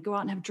is they would go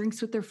out and have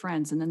drinks with their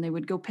friends, and then they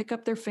would go pick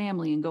up their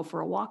family and go for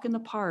a walk in the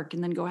park,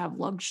 and then go have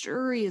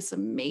luxurious,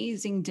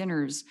 amazing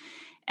dinners.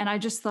 And I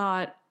just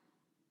thought,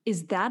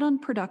 is that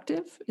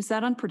unproductive? Is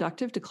that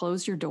unproductive to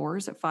close your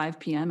doors at 5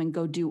 p.m. and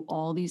go do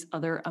all these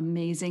other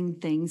amazing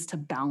things to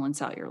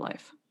balance out your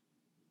life?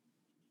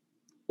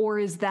 Or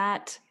is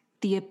that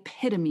the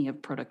epitome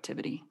of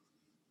productivity?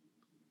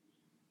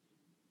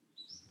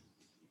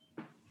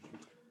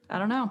 I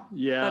don't know.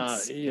 Yeah,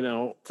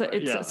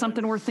 it's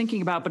something worth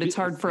thinking about, but it's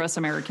hard for us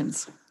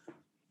Americans.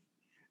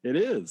 It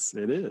is.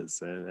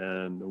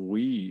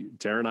 And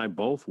Tara and I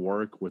both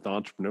work with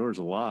entrepreneurs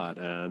a lot.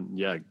 And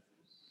yeah,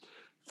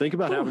 think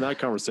about having that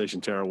conversation,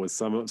 Tara, with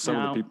some of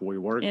the people we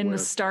work with. In the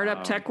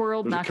startup tech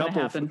world, not going to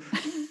happen.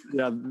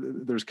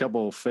 There's a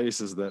couple of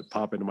faces that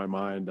pop into my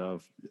mind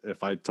of,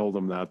 if I told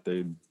them that,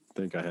 they'd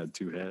think I had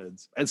two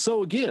heads. And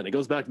so again, it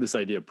goes back to this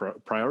idea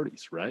of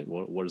priorities, right?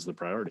 What is the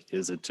priority?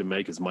 Is it to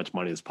make as much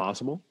money as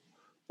possible,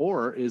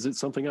 or is it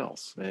something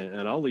else?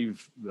 And I'll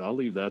leave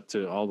that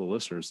to all the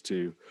listeners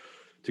to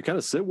to kind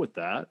of sit with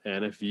that.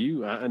 And if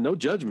you, no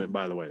judgment,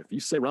 by the way, if you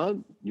say,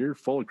 Ron, you're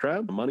full of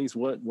crap, money's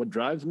what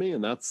drives me,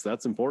 and that's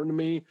important to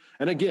me.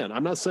 And again,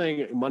 I'm not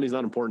saying money's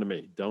not important to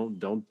me.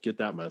 Don't get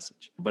that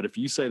message. But if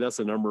you say that's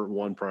the number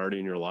one priority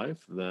in your life,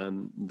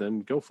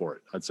 then go for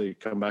it. I'd say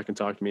come back and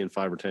talk to me in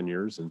 5 or 10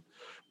 years, and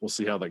we'll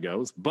see how that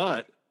goes.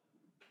 But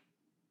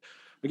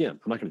again,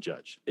 I'm not going to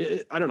judge.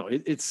 I don't know.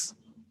 It's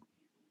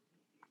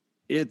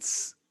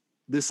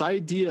this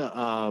idea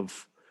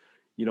of,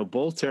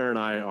 both Tara and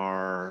I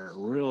are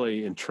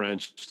really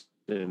entrenched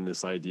in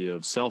this idea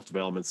of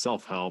self-development,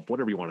 self-help,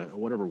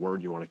 whatever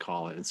word you want to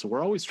call it. And so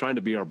we're always trying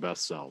to be our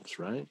best selves,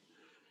 right?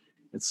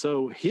 And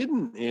so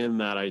hidden in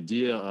that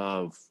idea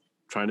of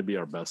trying to be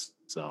our best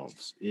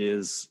selves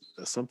is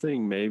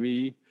something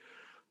maybe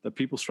that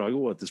people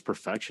struggle with, is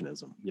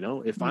perfectionism.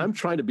 If I'm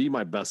trying to be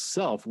my best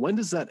self, when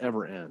does that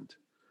ever end?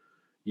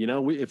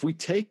 If we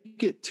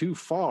take it too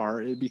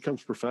far, it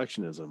becomes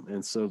perfectionism.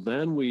 And so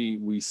then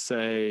we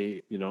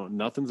say,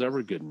 nothing's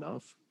ever good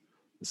enough.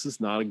 This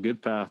is not a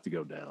good path to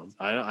go down.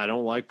 I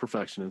don't like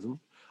perfectionism.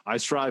 I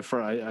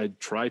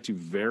try to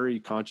very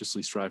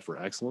consciously strive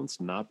for excellence,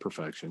 not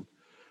perfection.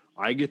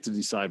 I get to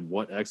decide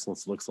what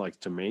excellence looks like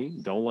to me.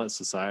 Don't let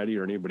society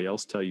or anybody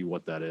else tell you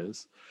what that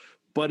is.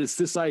 But it's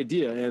this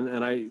idea.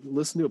 And I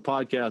listened to a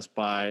podcast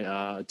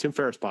by Tim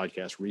Ferriss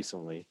podcast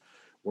recently,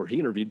 where he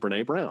interviewed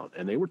Brene Brown,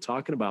 and they were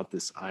talking about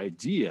this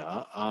idea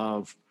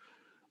of,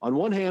 on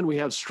one hand, we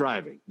have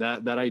striving,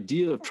 that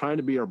idea of trying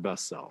to be our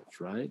best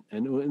selves, right?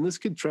 And this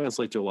could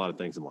translate to a lot of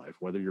things in life,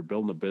 whether you're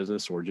building a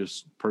business or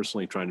just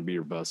personally trying to be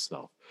your best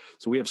self.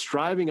 So we have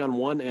striving on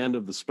one end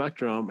of the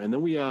spectrum, and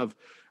then we have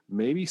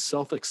maybe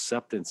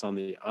self-acceptance on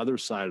the other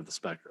side of the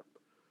spectrum.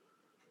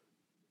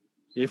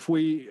 If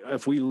we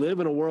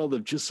live in a world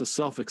of just a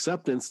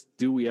self-acceptance,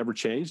 do we ever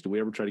change? Do we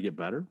ever try to get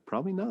better?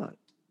 Probably not.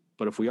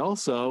 But if we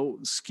also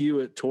skew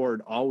it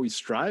toward always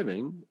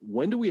striving,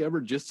 when do we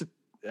ever just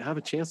have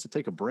a chance to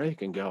take a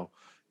break and go,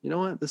 you know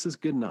what, this is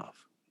good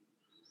enough?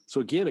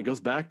 So again, it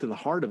goes back to the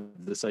heart of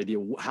this idea.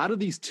 How do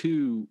these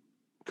two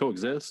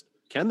coexist?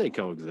 Can they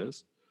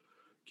coexist?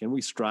 Can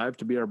we strive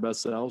to be our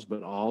best selves,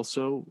 but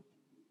also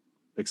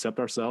accept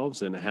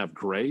ourselves and have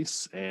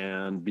grace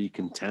and be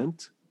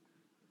content?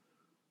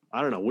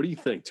 I don't know. What do you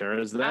think, Tara?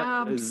 Do you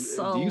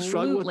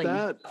struggle with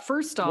that?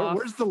 First off,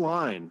 where's the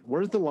line?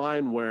 Where's the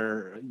line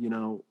where,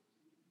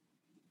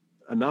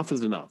 enough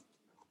is enough?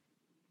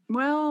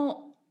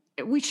 Well,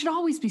 we should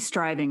always be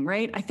striving,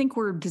 right? I think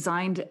we're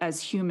designed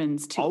as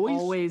humans to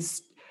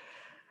always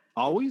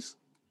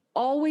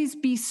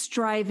be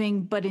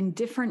striving, but in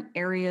different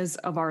areas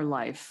of our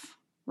life,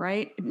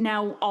 right?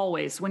 Now,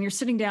 always, when you're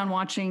sitting down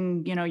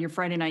watching, your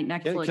Friday night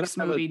Netflix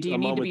movie, do you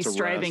need to be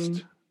striving?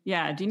 Rest?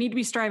 Yeah. Do you need to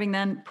be striving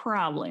then?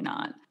 Probably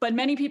not. But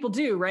many people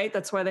do, right?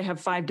 That's why they have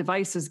 5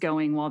 devices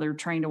going while they're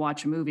trying to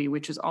watch a movie,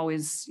 which is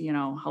always,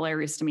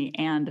 hilarious to me,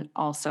 and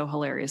also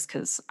hilarious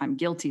because I'm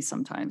guilty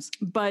sometimes.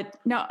 But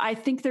no, I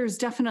think there's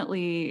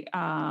definitely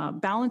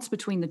balance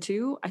between the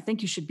two. I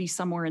think you should be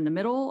somewhere in the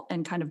middle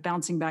and kind of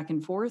bouncing back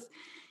and forth.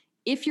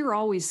 If you're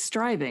always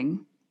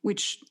striving,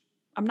 which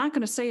I'm not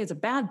going to say is a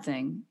bad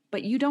thing,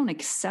 but you don't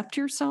accept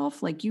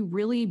yourself, like you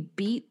really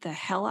beat the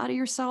hell out of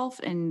yourself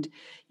and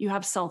you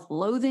have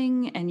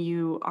self-loathing and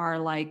you are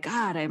like,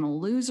 God, I'm a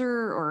loser,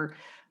 or,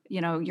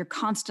 you're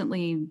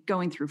constantly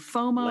going through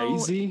FOMO,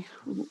 lazy,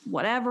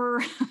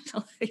 whatever.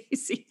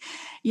 Lazy.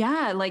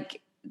 Yeah.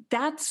 Like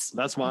that's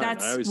mine.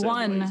 I always say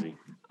I'm lazy.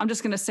 I'm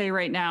just going to say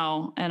right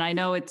now, and I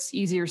know it's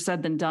easier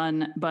said than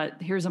done,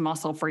 but here's a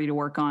muscle for you to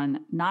work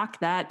on. Knock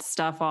that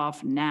stuff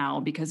off now,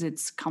 because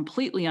it's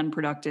completely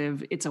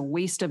unproductive. It's a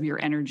waste of your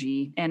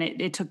energy. And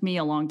it took me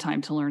a long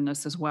time to learn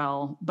this as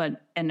well.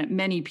 And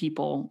many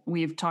people,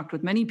 we've talked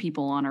with many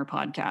people on our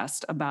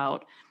podcast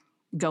about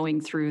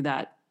going through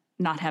that,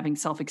 not having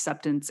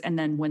self-acceptance. And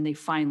then when they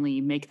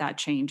finally make that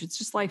change, it's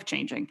just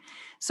life-changing.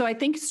 So I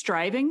think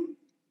striving,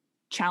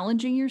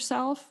 challenging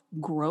yourself,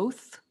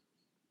 growth,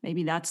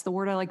 maybe that's the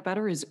word I like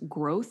better, is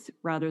growth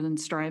rather than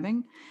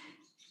striving.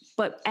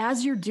 But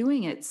as you're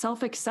doing it,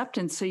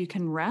 self-acceptance so you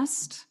can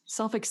rest,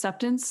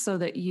 self-acceptance so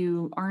that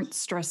you aren't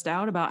stressed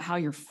out about how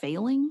you're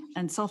failing.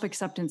 And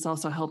self-acceptance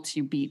also helps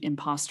you beat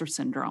imposter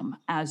syndrome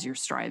as you're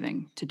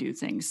striving to do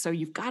things. So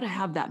you've got to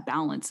have that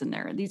balance in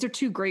there. These are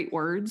 2 great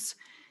words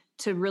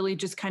to really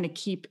just kind of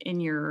keep in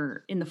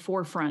the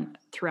forefront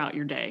throughout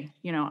your day.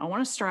 I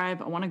want to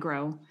strive, I want to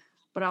grow,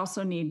 but I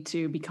also need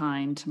to be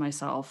kind to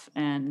myself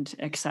and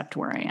accept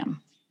where I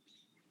am.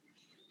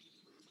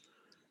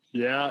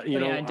 Yeah,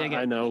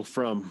 I know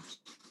from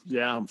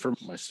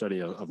my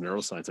study of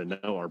neuroscience, I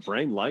know our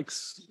brain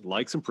likes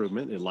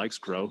improvement, it likes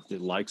growth,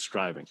 it likes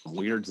striving.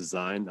 We are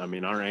designed,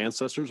 our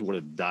ancestors would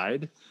have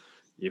died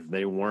if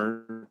they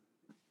weren't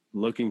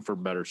looking for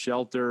better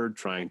shelter,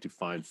 trying to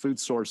find food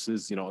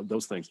sources,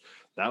 those things.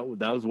 That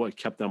was what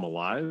kept them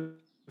alive.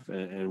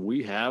 And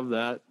we have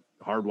that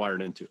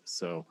hardwired into it.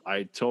 So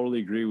I totally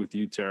agree with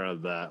you, Tara,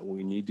 that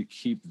we need to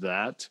keep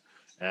that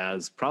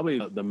as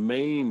probably the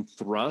main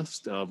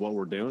thrust of what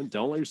we're doing.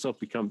 Don't let yourself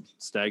become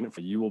stagnant,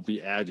 for you will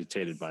be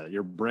agitated by that.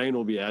 Your brain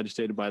will be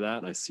agitated by that.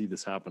 And I see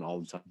this happen all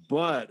the time.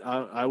 But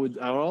I would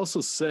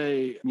also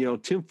say,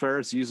 Tim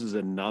Ferriss uses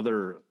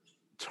another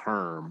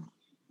term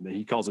that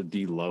he calls it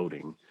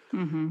deloading.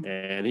 Mm-hmm.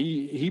 And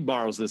he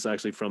borrows this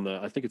actually from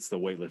I think it's the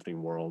weightlifting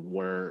world,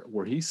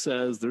 where he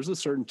says there's a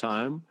certain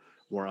time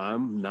where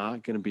I'm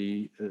not going to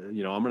be, I'm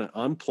going to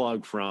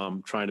unplug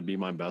from trying to be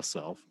my best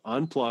self,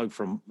 unplug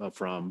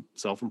from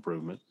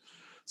self-improvement.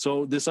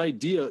 So this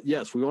idea,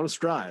 yes, we want to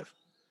strive.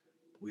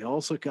 We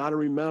also got to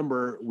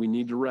remember we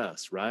need to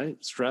rest, right?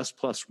 Stress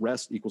plus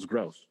rest equals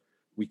growth.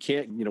 We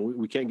can't,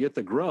 we can't get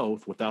the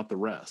growth without the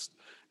rest.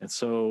 And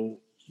so,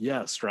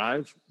 yeah,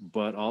 strive,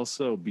 but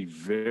also be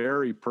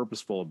very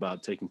purposeful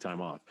about taking time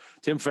off.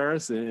 Tim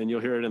Ferriss, and you'll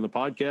hear it in the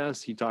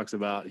podcast, he talks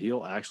about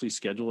he'll actually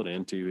schedule it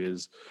into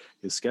his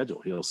schedule.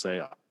 He'll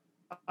say,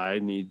 I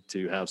need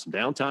to have some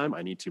downtime.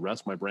 I need to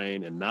rest my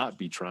brain and not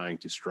be trying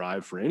to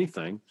strive for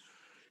anything.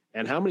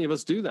 And how many of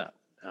us do that?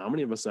 How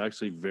many of us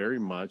actually very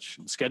much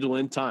schedule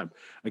in time?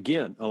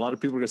 Again, a lot of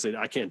people are going to say,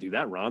 I can't do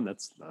that, Ron.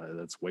 That's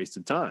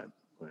wasted time.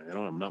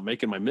 I'm not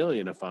making my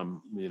million if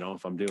I'm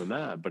doing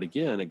that. But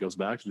again, it goes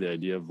back to the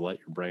idea of let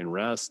your brain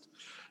rest,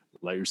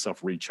 let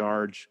yourself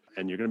recharge,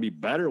 and you're going to be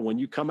better when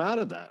you come out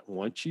of that.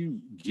 Once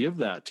you gift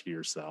that to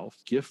yourself,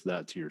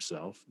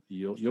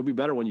 you'll be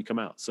better when you come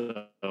out.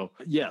 So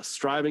yes,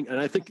 striving.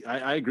 And I think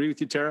I agree with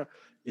you, Tara.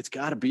 It's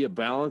got to be a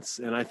balance.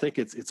 And I think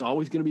it's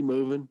always going to be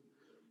moving.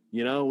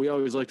 We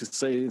always like to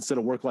say, instead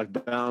of work-life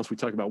balance, we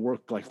talk about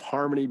work-life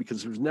harmony,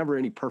 because there's never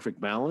any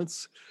perfect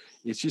balance.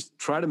 It's just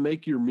try to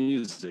make your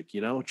music,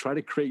 try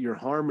to create your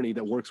harmony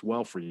that works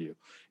well for you.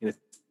 And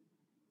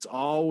it's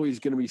always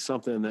going to be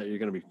something that you're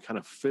going to be kind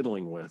of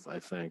fiddling with, I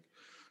think.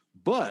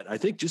 But I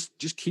think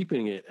just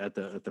keeping it at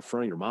the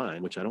front of your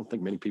mind, which I don't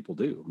think many people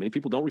do. Many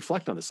people don't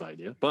reflect on this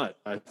idea, but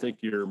I think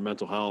your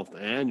mental health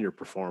and your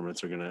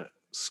performance are going to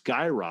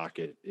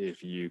skyrocket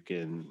if you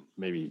can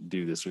maybe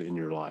do this in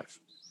your life.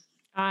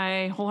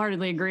 I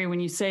wholeheartedly agree. When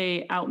you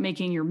say out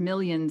making your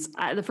millions,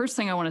 the first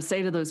thing I want to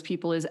say to those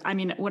people is,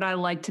 would I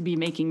like to be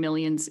making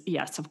millions?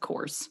 Yes, of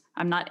course.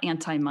 I'm not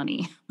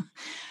anti-money.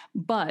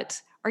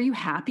 But are you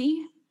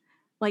happy?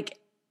 Like,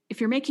 if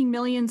you're making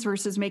millions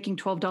versus making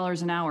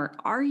 $12 an hour,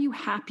 are you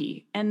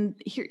happy? And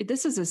here,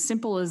 this is as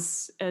simple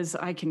as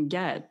I can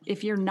get.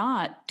 If you're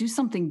not, do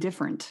something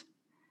different.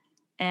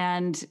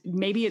 And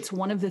maybe it's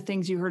one of the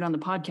things you heard on the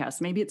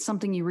podcast. Maybe it's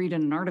something you read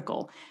in an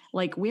article.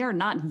 Like, we are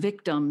not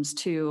victims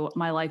to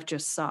my life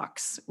just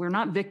sucks. We're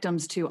not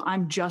victims to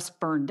I'm just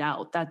burned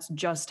out. That's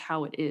just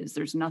how it is.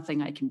 There's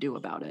nothing I can do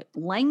about it.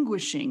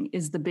 Languishing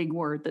is the big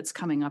word that's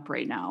coming up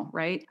right now,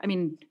 right?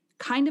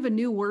 Kind of a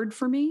new word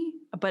for me,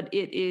 but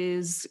it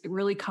is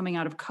really coming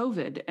out of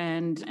COVID,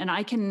 and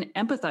I can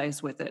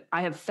empathize with it.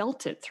 I have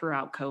felt it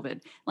throughout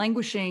COVID.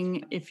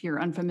 Languishing, if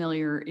you're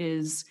unfamiliar,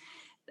 is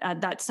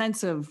that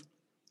sense of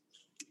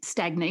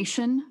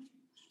stagnation,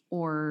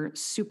 or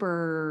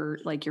super,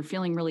 like you're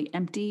feeling really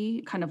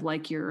empty, kind of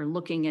like you're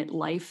looking at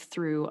life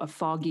through a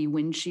foggy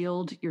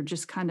windshield. You're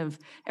just kind of,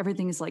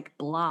 everything is like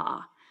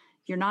blah.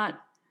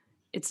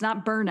 It's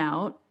not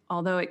burnout,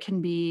 although it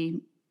can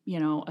be,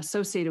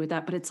 associated with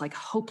that, but it's like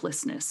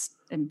hopelessness,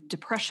 and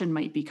depression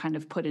might be kind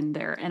of put in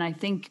there. And I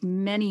think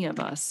many of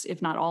us,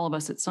 if not all of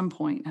us at some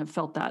point, have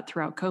felt that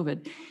throughout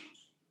COVID.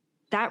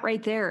 That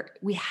right there,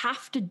 we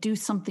have to do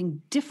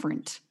something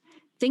different.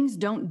 Things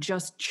don't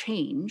just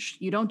change.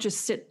 You don't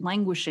just sit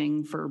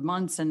languishing for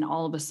months and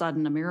all of a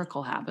sudden a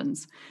miracle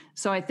happens.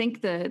 So I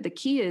think the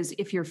key is,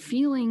 if you're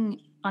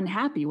feeling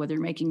unhappy, whether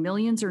you're making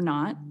millions or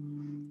not,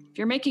 if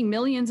you're making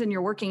millions and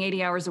you're working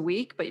 80 hours a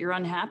week, but you're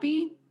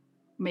unhappy,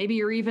 maybe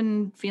you're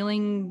even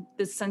feeling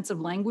this sense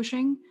of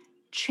languishing,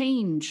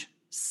 change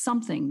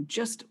something,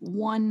 just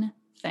one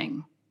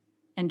thing,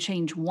 and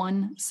change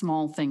one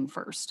small thing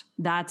first.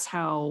 That's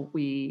how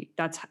we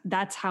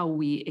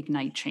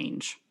ignite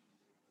change.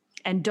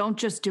 And don't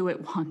just do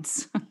it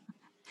once.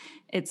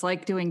 It's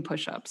like doing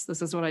push-ups.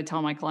 This is what I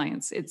tell my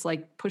clients. It's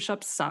like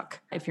push-ups suck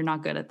if you're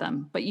not good at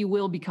them, but you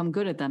will become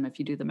good at them if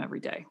you do them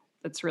every day.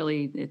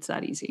 It's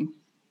that easy.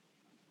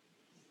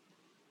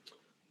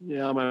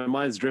 Yeah, my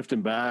mind's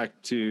drifting back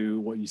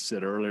to what you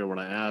said earlier when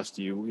I asked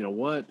you,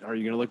 what are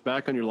you going to look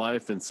back on your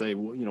life and say,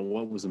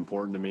 what was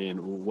important to me and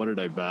what did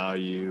I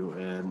value?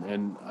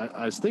 And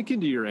I was thinking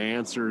to your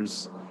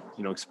answers,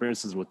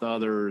 experiences with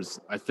others.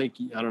 I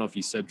don't know if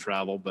you said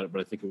travel, but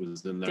I think it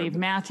was in there. Dave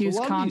Matthews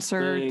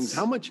concerts.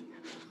 Things,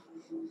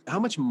 how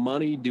much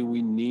money do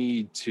we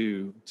need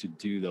to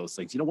do those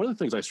things? One of the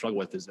things I struggle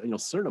with is, a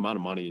certain amount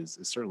of money is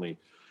certainly,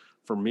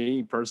 for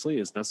me personally,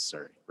 is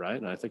necessary, right?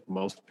 And I think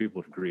most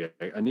people agree.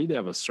 I need to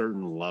have a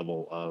certain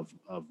level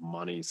of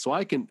money so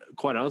I can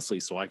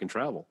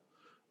travel.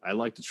 I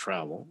like to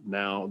travel.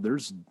 Now,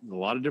 there's a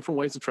lot of different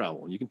ways to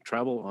travel. You can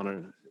travel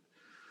on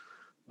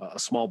a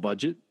small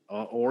budget,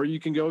 or you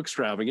can go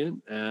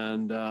extravagant,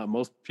 and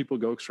most people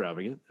go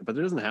extravagant, but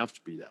it doesn't have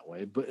to be that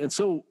way.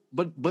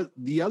 But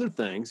the other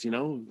things,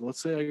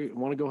 let's say I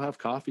want to go have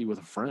coffee with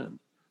a friend.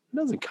 It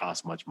doesn't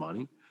cost much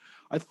money.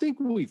 I think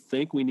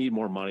we need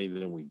more money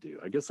than we do.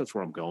 I guess that's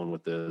where I'm going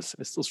with this.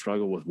 I still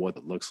struggle with what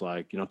it looks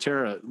like.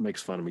 Tara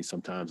makes fun of me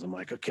sometimes. I'm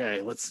like,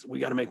 okay, we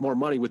got to make more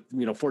money with,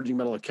 Forging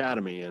Metal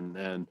Academy.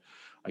 And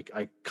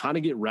I kind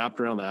of get wrapped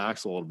around the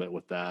axle a little bit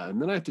with that.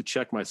 And then I have to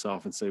check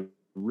myself and say,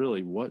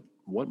 really, what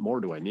more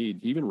do I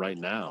need? Even right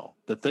now,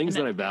 the things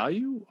that I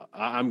value,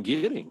 I'm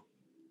getting.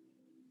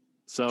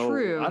 So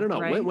true, I don't know.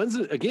 Right? When's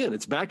it, again,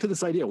 it's back to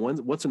this idea.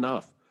 What's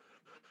enough?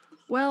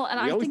 Well, and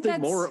I think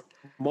that's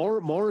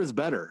more is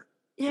better.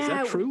 Yeah, is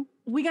that true?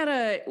 We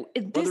gotta.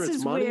 Whether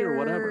it's money or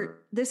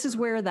whatever. This is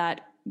where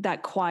that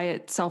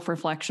quiet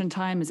self-reflection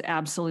time is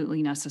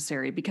absolutely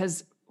necessary,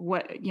 because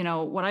what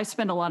I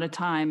spend a lot of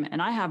time,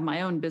 and I have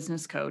my own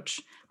business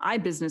coach. I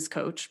business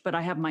coach, but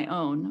I have my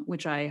own,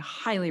 which I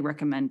highly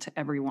recommend to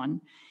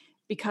everyone,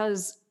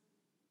 because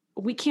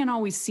we can't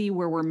always see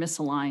where we're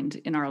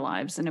misaligned in our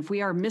lives, and if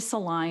we are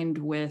misaligned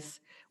with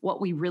what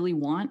we really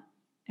want,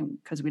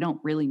 and because we don't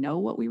really know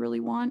what we really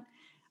want,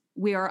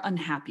 we are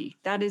unhappy.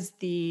 That is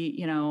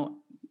the,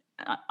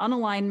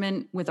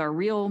 unalignment with our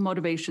real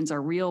motivations,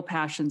 our real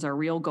passions, our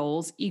real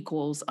goals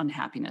equals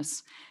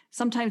unhappiness.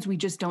 Sometimes we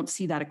just don't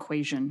see that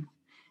equation.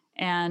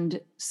 And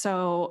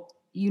so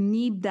you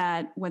need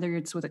that, whether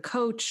it's with a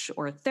coach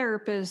or a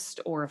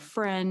therapist or a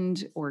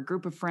friend or a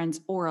group of friends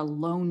or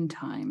alone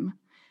time,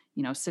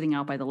 sitting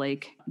out by the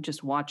lake,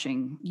 just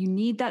watching. You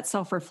need that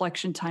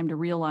self-reflection time to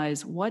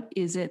realize, what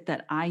is it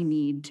that I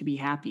need to be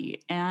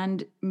happy?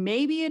 And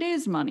maybe it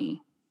is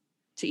money.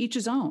 To each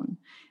his own.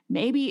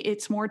 Maybe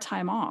it's more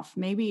time off.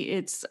 Maybe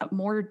it's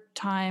more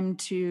time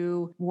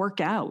to work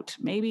out.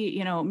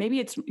 Maybe, maybe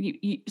it's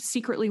you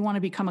secretly want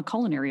to become a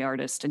culinary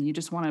artist and you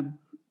just want to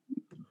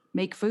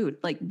make food.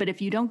 But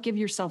if you don't give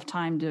yourself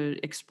time to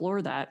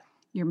explore that,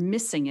 you're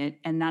missing it.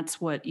 And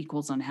that's what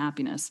equals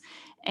unhappiness.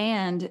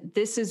 And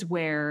this is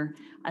where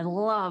I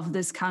love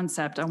this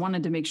concept. I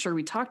wanted to make sure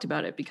we talked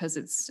about it because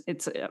it's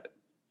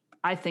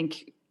I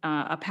think,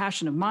 a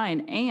passion of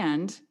mine.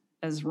 And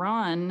as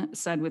Ron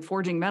said with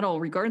Forging Metal,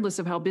 regardless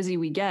of how busy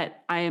we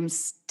get, I am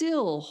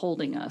still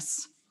holding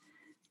us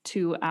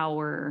to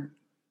our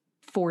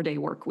 4-day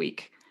work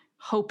week,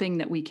 hoping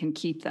that we can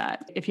keep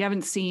that. If you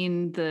haven't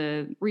seen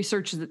the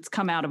research that's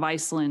come out of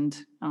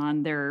Iceland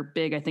on their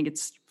big, I think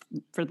it's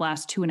for the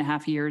last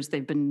 2.5 years,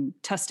 they've been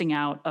testing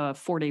out a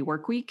 4-day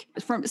work week.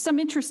 From some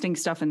interesting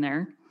stuff in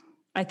there.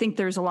 I think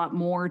there's a lot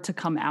more to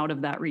come out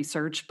of that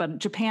research, but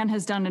Japan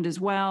has done it as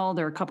well.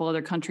 There are a couple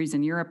other countries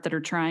in Europe that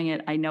are trying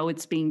it. I know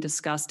it's being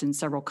discussed in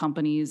several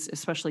companies,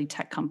 especially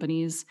tech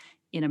companies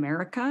in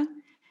America.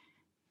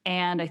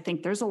 And I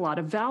think there's a lot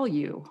of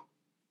value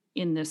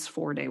in this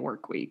 4-day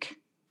work week.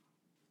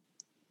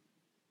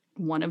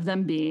 One of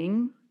them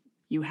being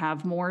you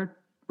have more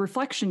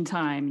reflection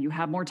time, you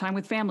have more time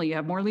with family, you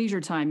have more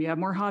leisure time, you have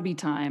more hobby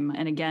time.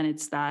 And again,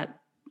 it's that,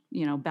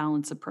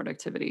 balance of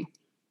productivity.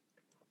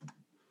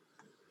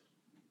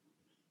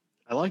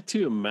 I like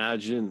to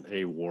imagine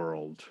a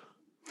world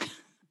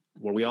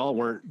where we all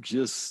weren't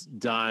just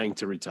dying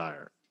to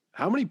retire.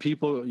 How many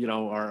people,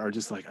 are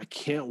just like, I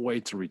can't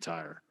wait to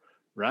retire,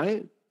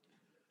 right?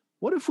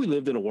 What if we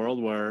lived in a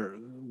world where,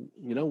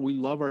 we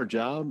love our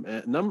job,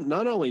 and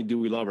not only do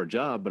we love our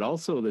job, but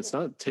also it's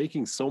not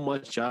taking so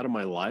much out of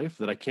my life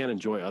that I can't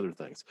enjoy other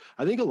things.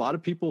 I think a lot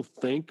of people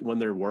think when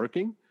they're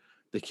working,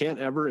 they can't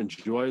ever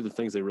enjoy the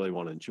things they really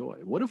want to enjoy.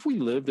 What if we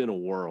lived in a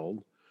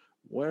world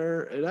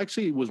where it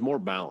actually was more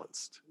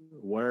balanced,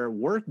 where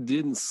work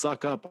didn't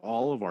suck up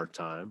all of our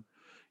time?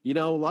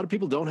 A lot of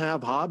people don't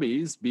have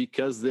hobbies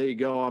because they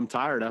go, I'm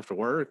tired after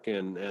work.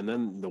 And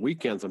then the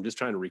weekends, I'm just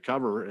trying to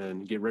recover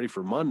and get ready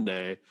for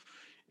Monday.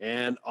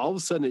 And all of a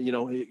sudden,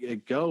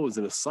 it goes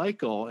in a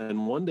cycle.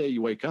 And one day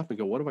you wake up and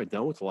go, what have I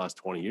done with the last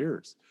 20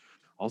 years?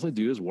 All I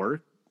do is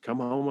work, come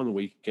home on the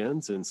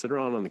weekends and sit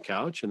around on the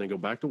couch and then go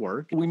back to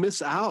work. We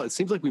miss out. It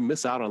seems like we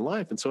miss out on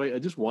life. And so I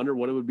just wonder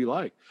what it would be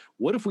like.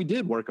 What if we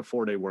did work a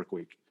 4-day work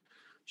week?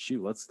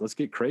 Shoot, let's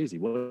get crazy.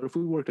 What if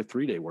we worked a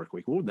 3-day work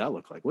week? What would that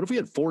look like? What if we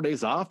had 4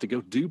 days off to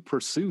go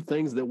pursue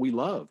things that we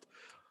loved?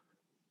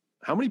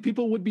 How many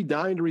people would be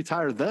dying to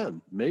retire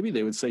then? Maybe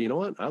they would say, you know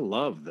what? I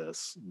love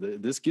this.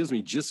 This gives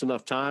me just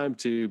enough time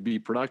to be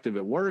productive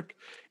at work.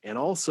 And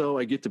also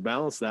I get to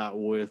balance that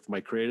with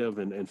my creative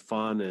and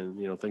fun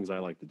and, things I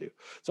like to do.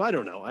 So I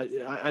don't know.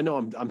 I know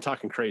I'm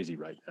talking crazy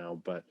right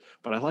now, but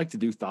I like to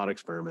do thought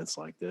experiments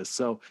like this.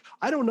 So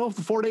I don't know if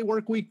the 4-day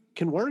work week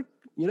can work.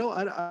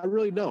 I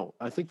really don't.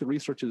 I think the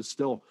research is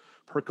still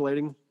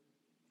percolating.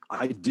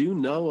 I do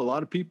know a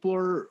lot of people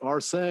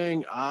are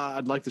saying,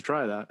 I'd like to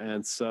try that.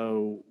 And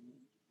so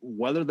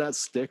whether that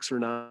sticks or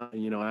not,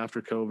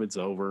 after COVID's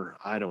over,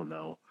 I don't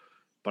know.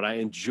 But I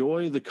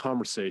enjoy the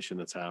conversation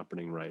that's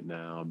happening right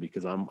now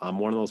because I'm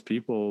one of those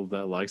people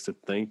that likes to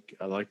think.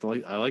 I like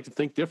to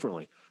think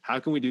differently. How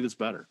can we do this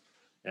better?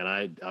 And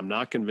I'm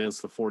not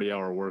convinced the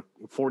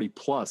 40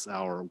 plus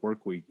hour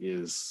work week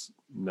is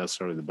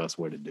necessarily the best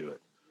way to do it.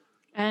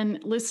 And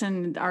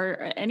listen,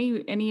 are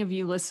any of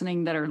you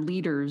listening that are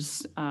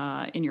leaders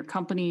in your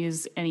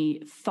companies,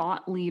 any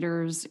thought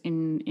leaders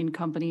in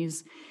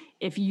companies,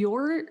 if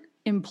you're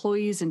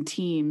employees and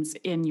teams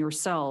in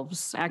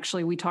yourselves.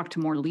 Actually, we talk to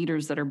more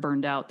leaders that are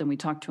burned out than we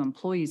talk to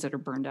employees that are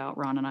burned out,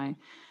 Ron and I.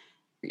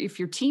 If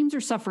your teams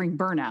are suffering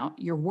burnout,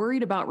 you're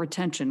worried about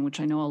retention, which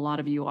I know a lot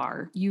of you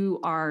are. You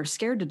are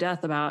scared to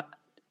death about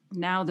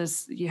now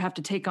you have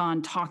to take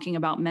on talking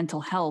about mental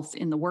health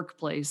in the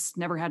workplace.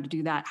 Never had to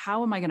do that.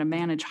 How am I going to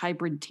manage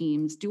hybrid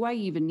teams? Do I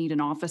even need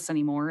an office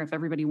anymore if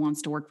everybody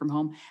wants to work from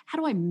home? How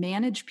do I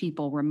manage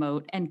people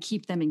remote and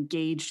keep them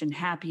engaged and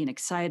happy and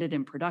excited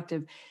and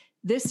productive?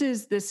 This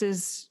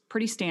is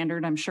pretty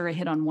standard. I'm sure I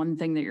hit on one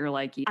thing that you're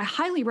like, I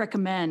highly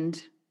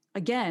recommend,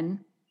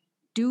 again,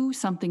 do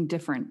something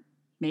different.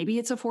 Maybe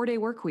it's a 4-day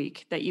work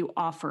week that you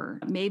offer.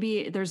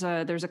 Maybe there's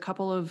a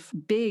couple of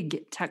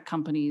big tech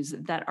companies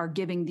that are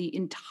giving the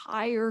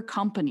entire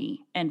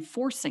company and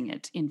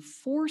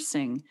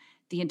enforcing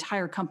the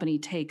entire company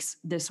takes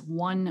this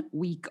 1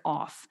 week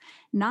off.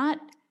 Not,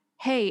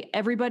 hey,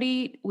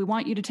 everybody, we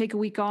want you to take a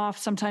week off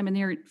sometime in the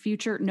near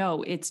future.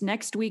 No, it's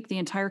next week. The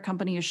entire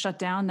company is shut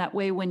down. That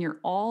way, when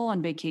you're all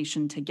on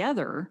vacation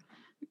together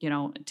at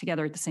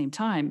the same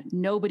time,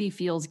 nobody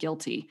feels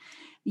guilty.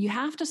 You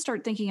have to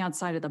start thinking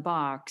outside of the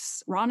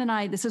box. Ron and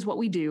I, this is what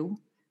we do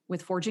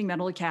with Forging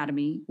Metal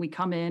Academy. We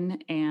come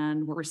in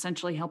and we're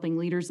essentially helping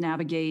leaders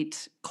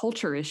navigate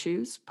culture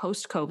issues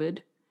post-COVID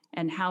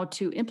and how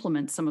to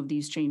implement some of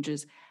these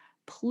changes.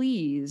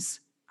 Please,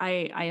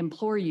 I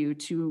implore you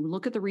to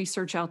look at the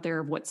research out there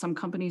of what some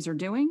companies are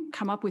doing,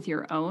 come up with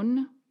your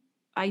own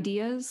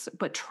ideas,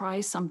 but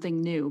try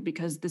something new,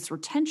 because this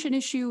retention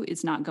issue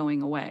is not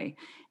going away.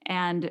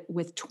 And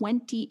with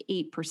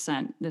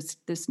 28%,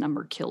 this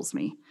number kills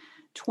me.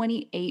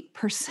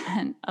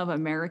 28% of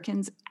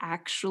Americans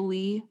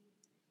actually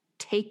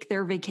take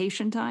their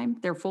vacation time,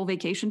 their full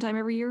vacation time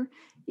every year.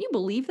 Can you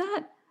believe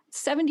that?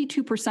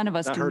 72% of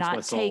us do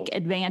not take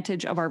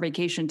advantage of our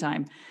vacation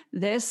time.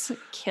 This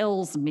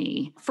kills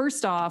me.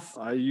 First off,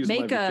 I use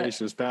my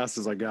vacation as fast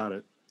as I got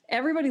it.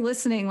 Everybody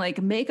listening,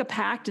 make a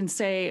pact and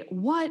say,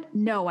 what?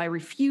 No, I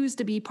refuse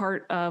to be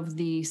part of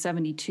the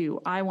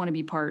 72. I want to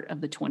be part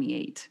of the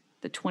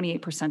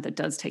 28% that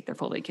does take their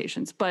full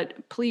vacations.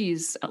 But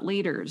please,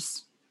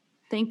 leaders,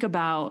 think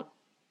about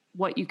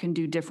what you can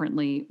do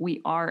differently.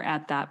 We are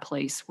at that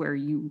place where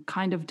you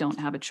kind of don't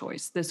have a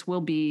choice. This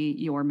will be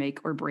your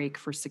make or break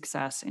for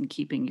success in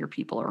keeping your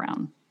people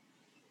around.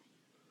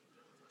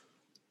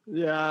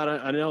 Yeah,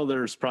 I know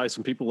there's probably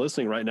some people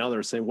listening right now that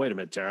are saying, wait a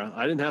minute, Tara,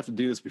 I didn't have to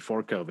do this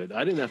before COVID.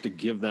 I didn't have to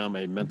give them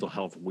a mental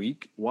health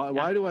week. Why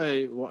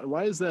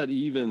is that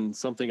even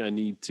something I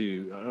need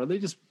to, are they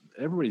just,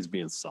 everybody's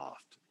being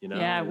soft,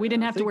 Yeah, we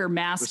didn't have to wear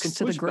masks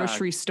to the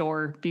grocery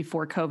store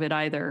before COVID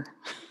either.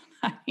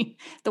 I mean,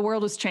 the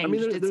world has changed.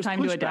 It's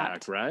time to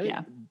adapt. Right?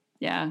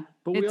 Yeah.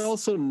 But we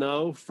also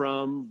know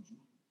from,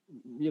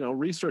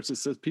 research that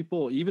says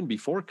people, even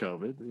before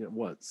COVID,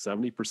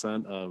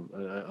 70% of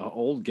an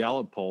old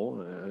Gallup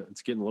poll,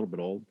 it's getting a little bit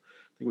old,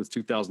 I think it was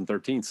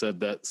 2013, said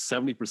that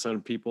 70%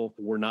 of people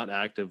were not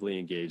actively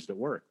engaged at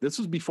work. This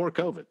was before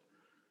COVID.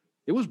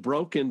 It was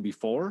broken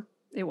before.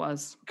 It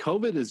was.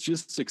 COVID has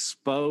just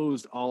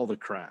exposed all the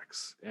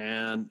cracks.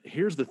 And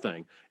here's the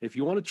thing. If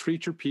you want to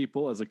treat your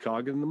people as a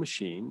cog in the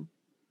machine,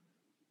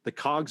 the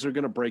cogs are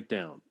going to break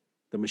down.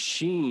 The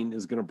machine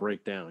is going to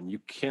break down. You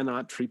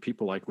cannot treat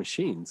people like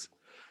machines.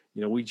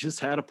 We just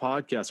had a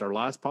podcast, our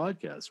last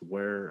podcast,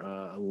 where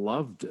I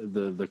loved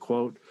the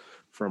quote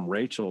from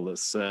Rachel that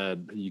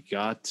said, you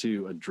got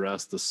to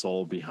address the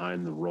soul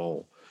behind the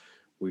role.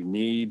 We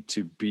need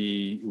to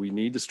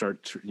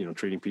start,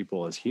 treating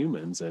people as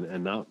humans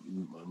and not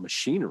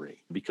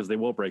machinery, because they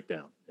will break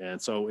down.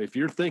 And so if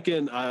you're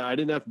thinking, I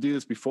didn't have to do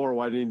this before,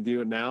 why didn't you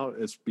do it now?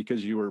 It's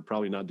because you were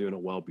probably not doing it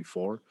well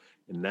before.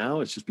 And now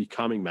it's just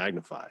becoming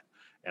magnified.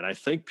 And I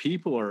think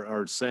people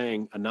are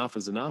saying enough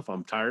is enough.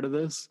 I'm tired of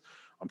this.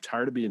 I'm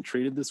tired of being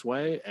treated this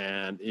way.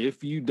 And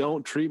if you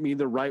don't treat me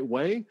the right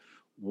way,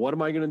 what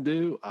am I going to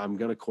do? I'm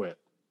going to quit.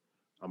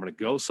 I'm going to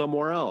go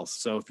somewhere else.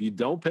 So if you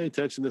don't pay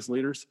attention to this,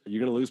 leaders,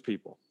 you're going to lose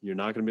people. You're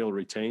not going to be able to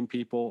retain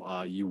people.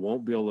 You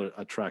won't be able to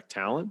attract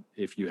talent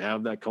if you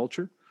have that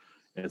culture.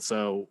 And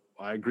so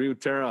I agree with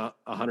Tara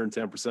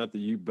 110% that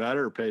you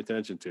better pay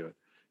attention to it.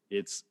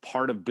 It's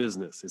part of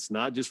business. It's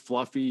not just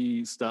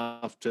fluffy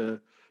stuff to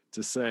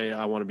say,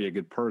 I want to be a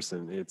good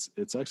person.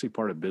 It's actually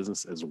part of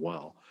business as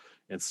well.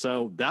 And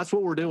so that's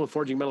what we're doing with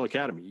Forging Metal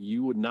Academy.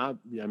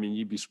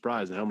 You'd be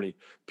surprised at how many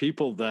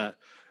people that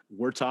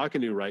we're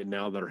talking to right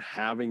now that are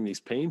having these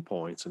pain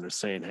points and they're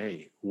saying,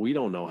 hey, we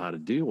don't know how to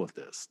deal with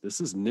this.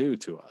 This is new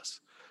to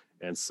us.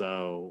 And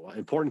so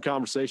important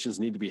conversations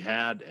need to be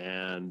had.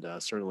 And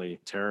certainly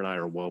Tara and I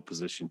are well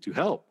positioned to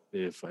help.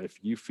 If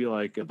you feel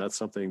like that's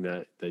something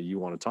that you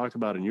want to talk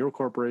about in your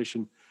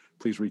corporation,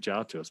 please reach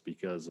out to us,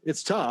 because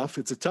it's tough.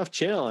 It's a tough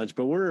challenge,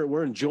 but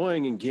we're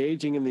enjoying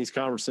engaging in these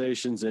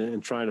conversations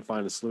and trying to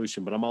find a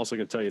solution. But I'm also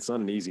going to tell you, it's not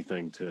an easy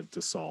thing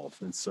to solve.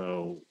 And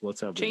so let's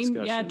have the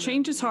discussion. Yeah,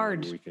 change is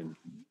hard.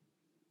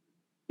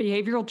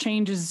 Behavioral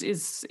change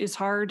is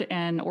hard,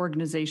 and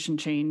organization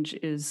change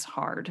is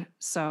hard.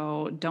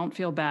 So don't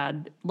feel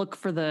bad. Look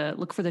for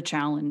the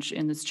challenge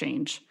in this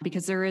change,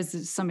 because there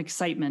is some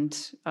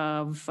excitement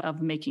of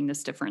making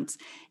this difference.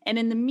 And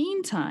in the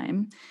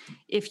meantime,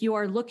 if you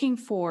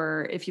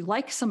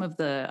like some of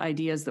the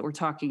ideas that we're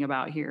talking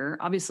about here,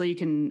 obviously you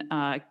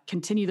can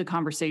continue the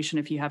conversation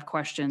if you have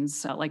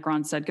questions. Like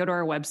Ron said, go to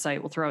our website.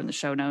 We'll throw it in the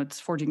show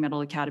notes,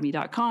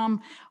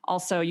 forgingmetalacademy.com.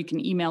 Also, you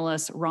can email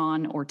us,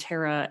 Ron or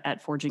Tara,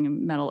 at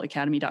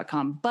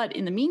forgingmetalacademy.com. But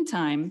in the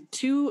meantime,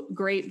 2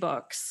 great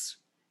books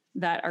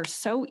that are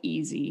so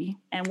easy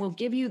and will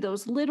give you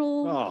those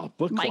little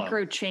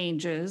micro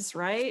changes,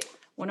 right?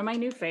 One of my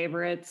new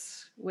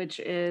favorites, which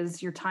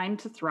is Your Time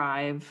to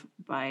Thrive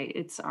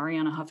it's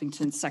Arianna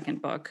Huffington's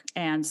second book.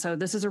 And so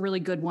this is a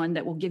really good one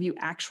that will give you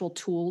actual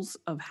tools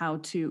of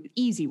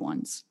easy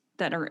ones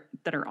that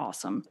are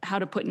awesome, how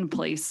to put in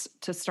place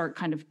to start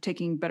kind of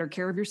taking better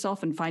care of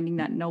yourself and finding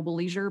that noble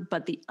leisure.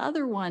 But the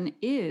other one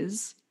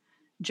is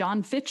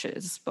John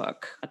Fitch's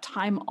book, A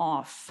Time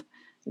Off,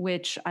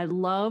 which I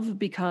love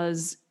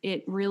because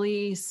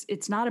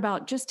it's not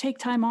about just take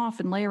time off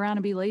and lay around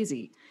and be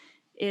lazy.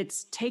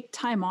 It's take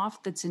time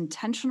off that's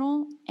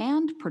intentional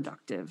and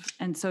productive.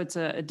 And so it's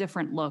a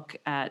different look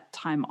at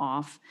time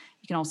off.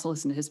 You can also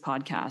listen to his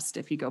podcast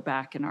if you go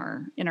back in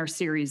our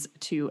series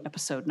to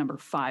episode number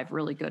 5,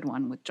 really good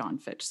one with John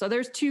Fitch. So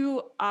there's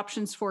 2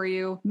 options for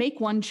you. Make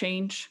one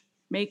change.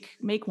 Make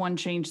one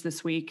change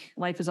this week.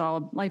 We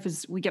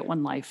get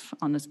one life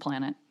on this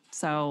planet.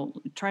 So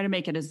try to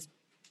make it as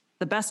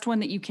the best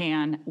one that you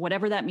can,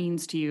 whatever that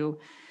means to you.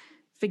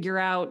 Figure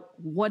out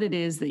what it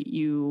is that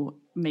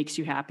makes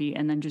you happy,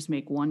 and then just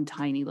make one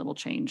tiny little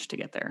change to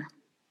get there.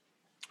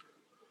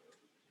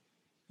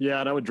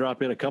 Yeah, and I would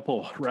drop in a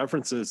couple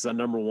references.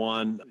 Number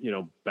one,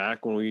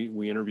 back when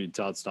we interviewed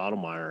Todd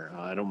Stottlemyre,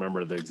 I don't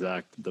remember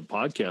the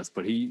podcast,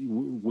 but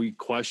we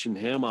questioned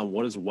him on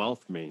what does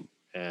wealth mean,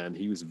 and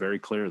he was very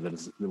clear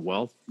that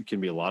wealth can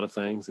be a lot of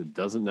things. It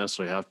doesn't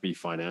necessarily have to be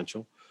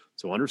financial.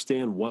 So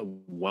understand what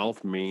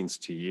wealth means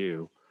to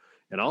you.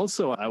 And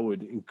also, I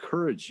would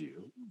encourage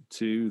you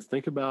to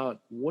think about,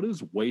 what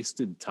does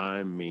wasted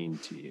time mean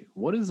to you?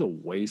 What is a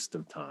waste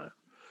of time?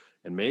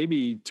 And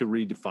maybe to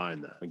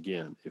redefine that.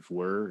 Again, if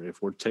we're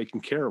taking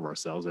care of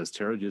ourselves, as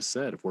Tara just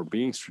said, if we're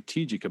being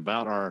strategic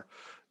about our,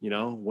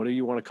 what do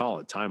you want to call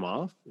it? Time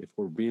off. If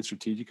we're being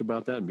strategic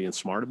about that and being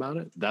smart about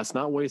it, that's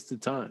not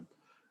wasted time.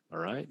 All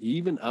right.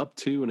 Even up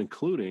to and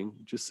including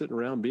just sitting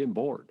around being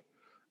bored.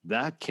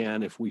 That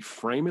can, if we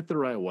frame it the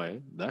right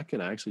way, that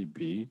can actually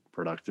be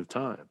productive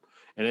time.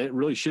 And it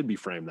really should be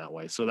framed that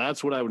way. So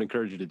that's what I would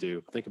encourage you to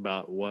do. Think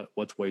about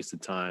what's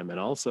wasted time. And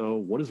also,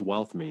 what does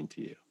wealth mean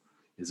to you?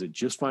 Is it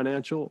just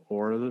financial,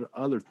 or are there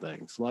other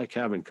things like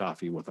having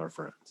coffee with our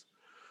friends?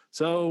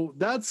 So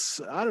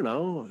I don't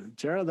know,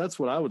 Tara, that's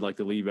what I would like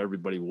to leave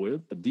everybody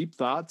with. Deep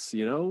thoughts,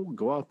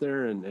 go out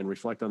there and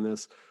reflect on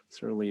this.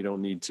 Certainly you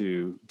don't need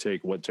to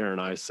take what Tara and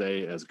I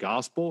say as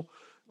gospel.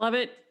 Love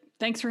it.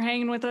 Thanks for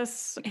hanging with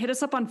us. Hit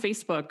us up on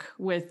Facebook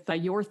with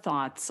your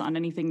thoughts on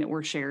anything that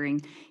we're sharing.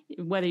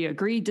 Whether you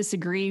agree,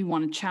 disagree,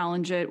 want to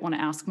challenge it, want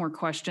to ask more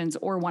questions,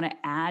 or want to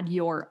add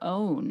your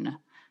own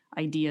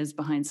ideas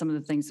behind some of the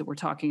things that we're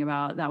talking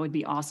about, that would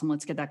be awesome.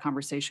 Let's get that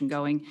conversation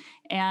going.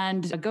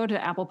 And go to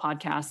Apple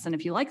Podcasts. And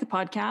if you like the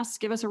podcast,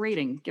 give us a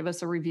rating, give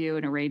us a review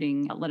and a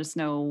rating. Let us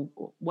know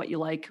what you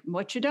like,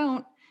 what you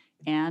don't.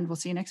 And we'll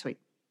see you next week.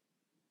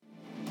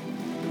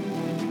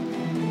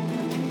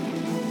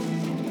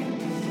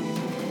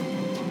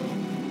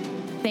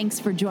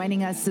 Thanks for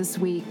joining us this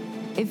week.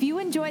 If you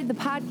enjoyed the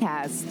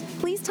podcast,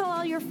 please tell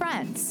all your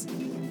friends.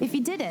 If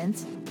you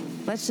didn't,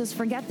 let's just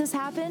forget this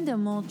happened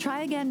and we'll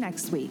try again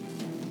next week.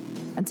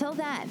 Until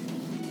then,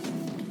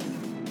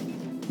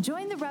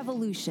 join the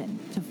revolution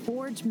to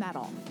forge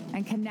metal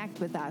and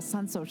connect with us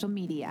on social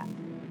media.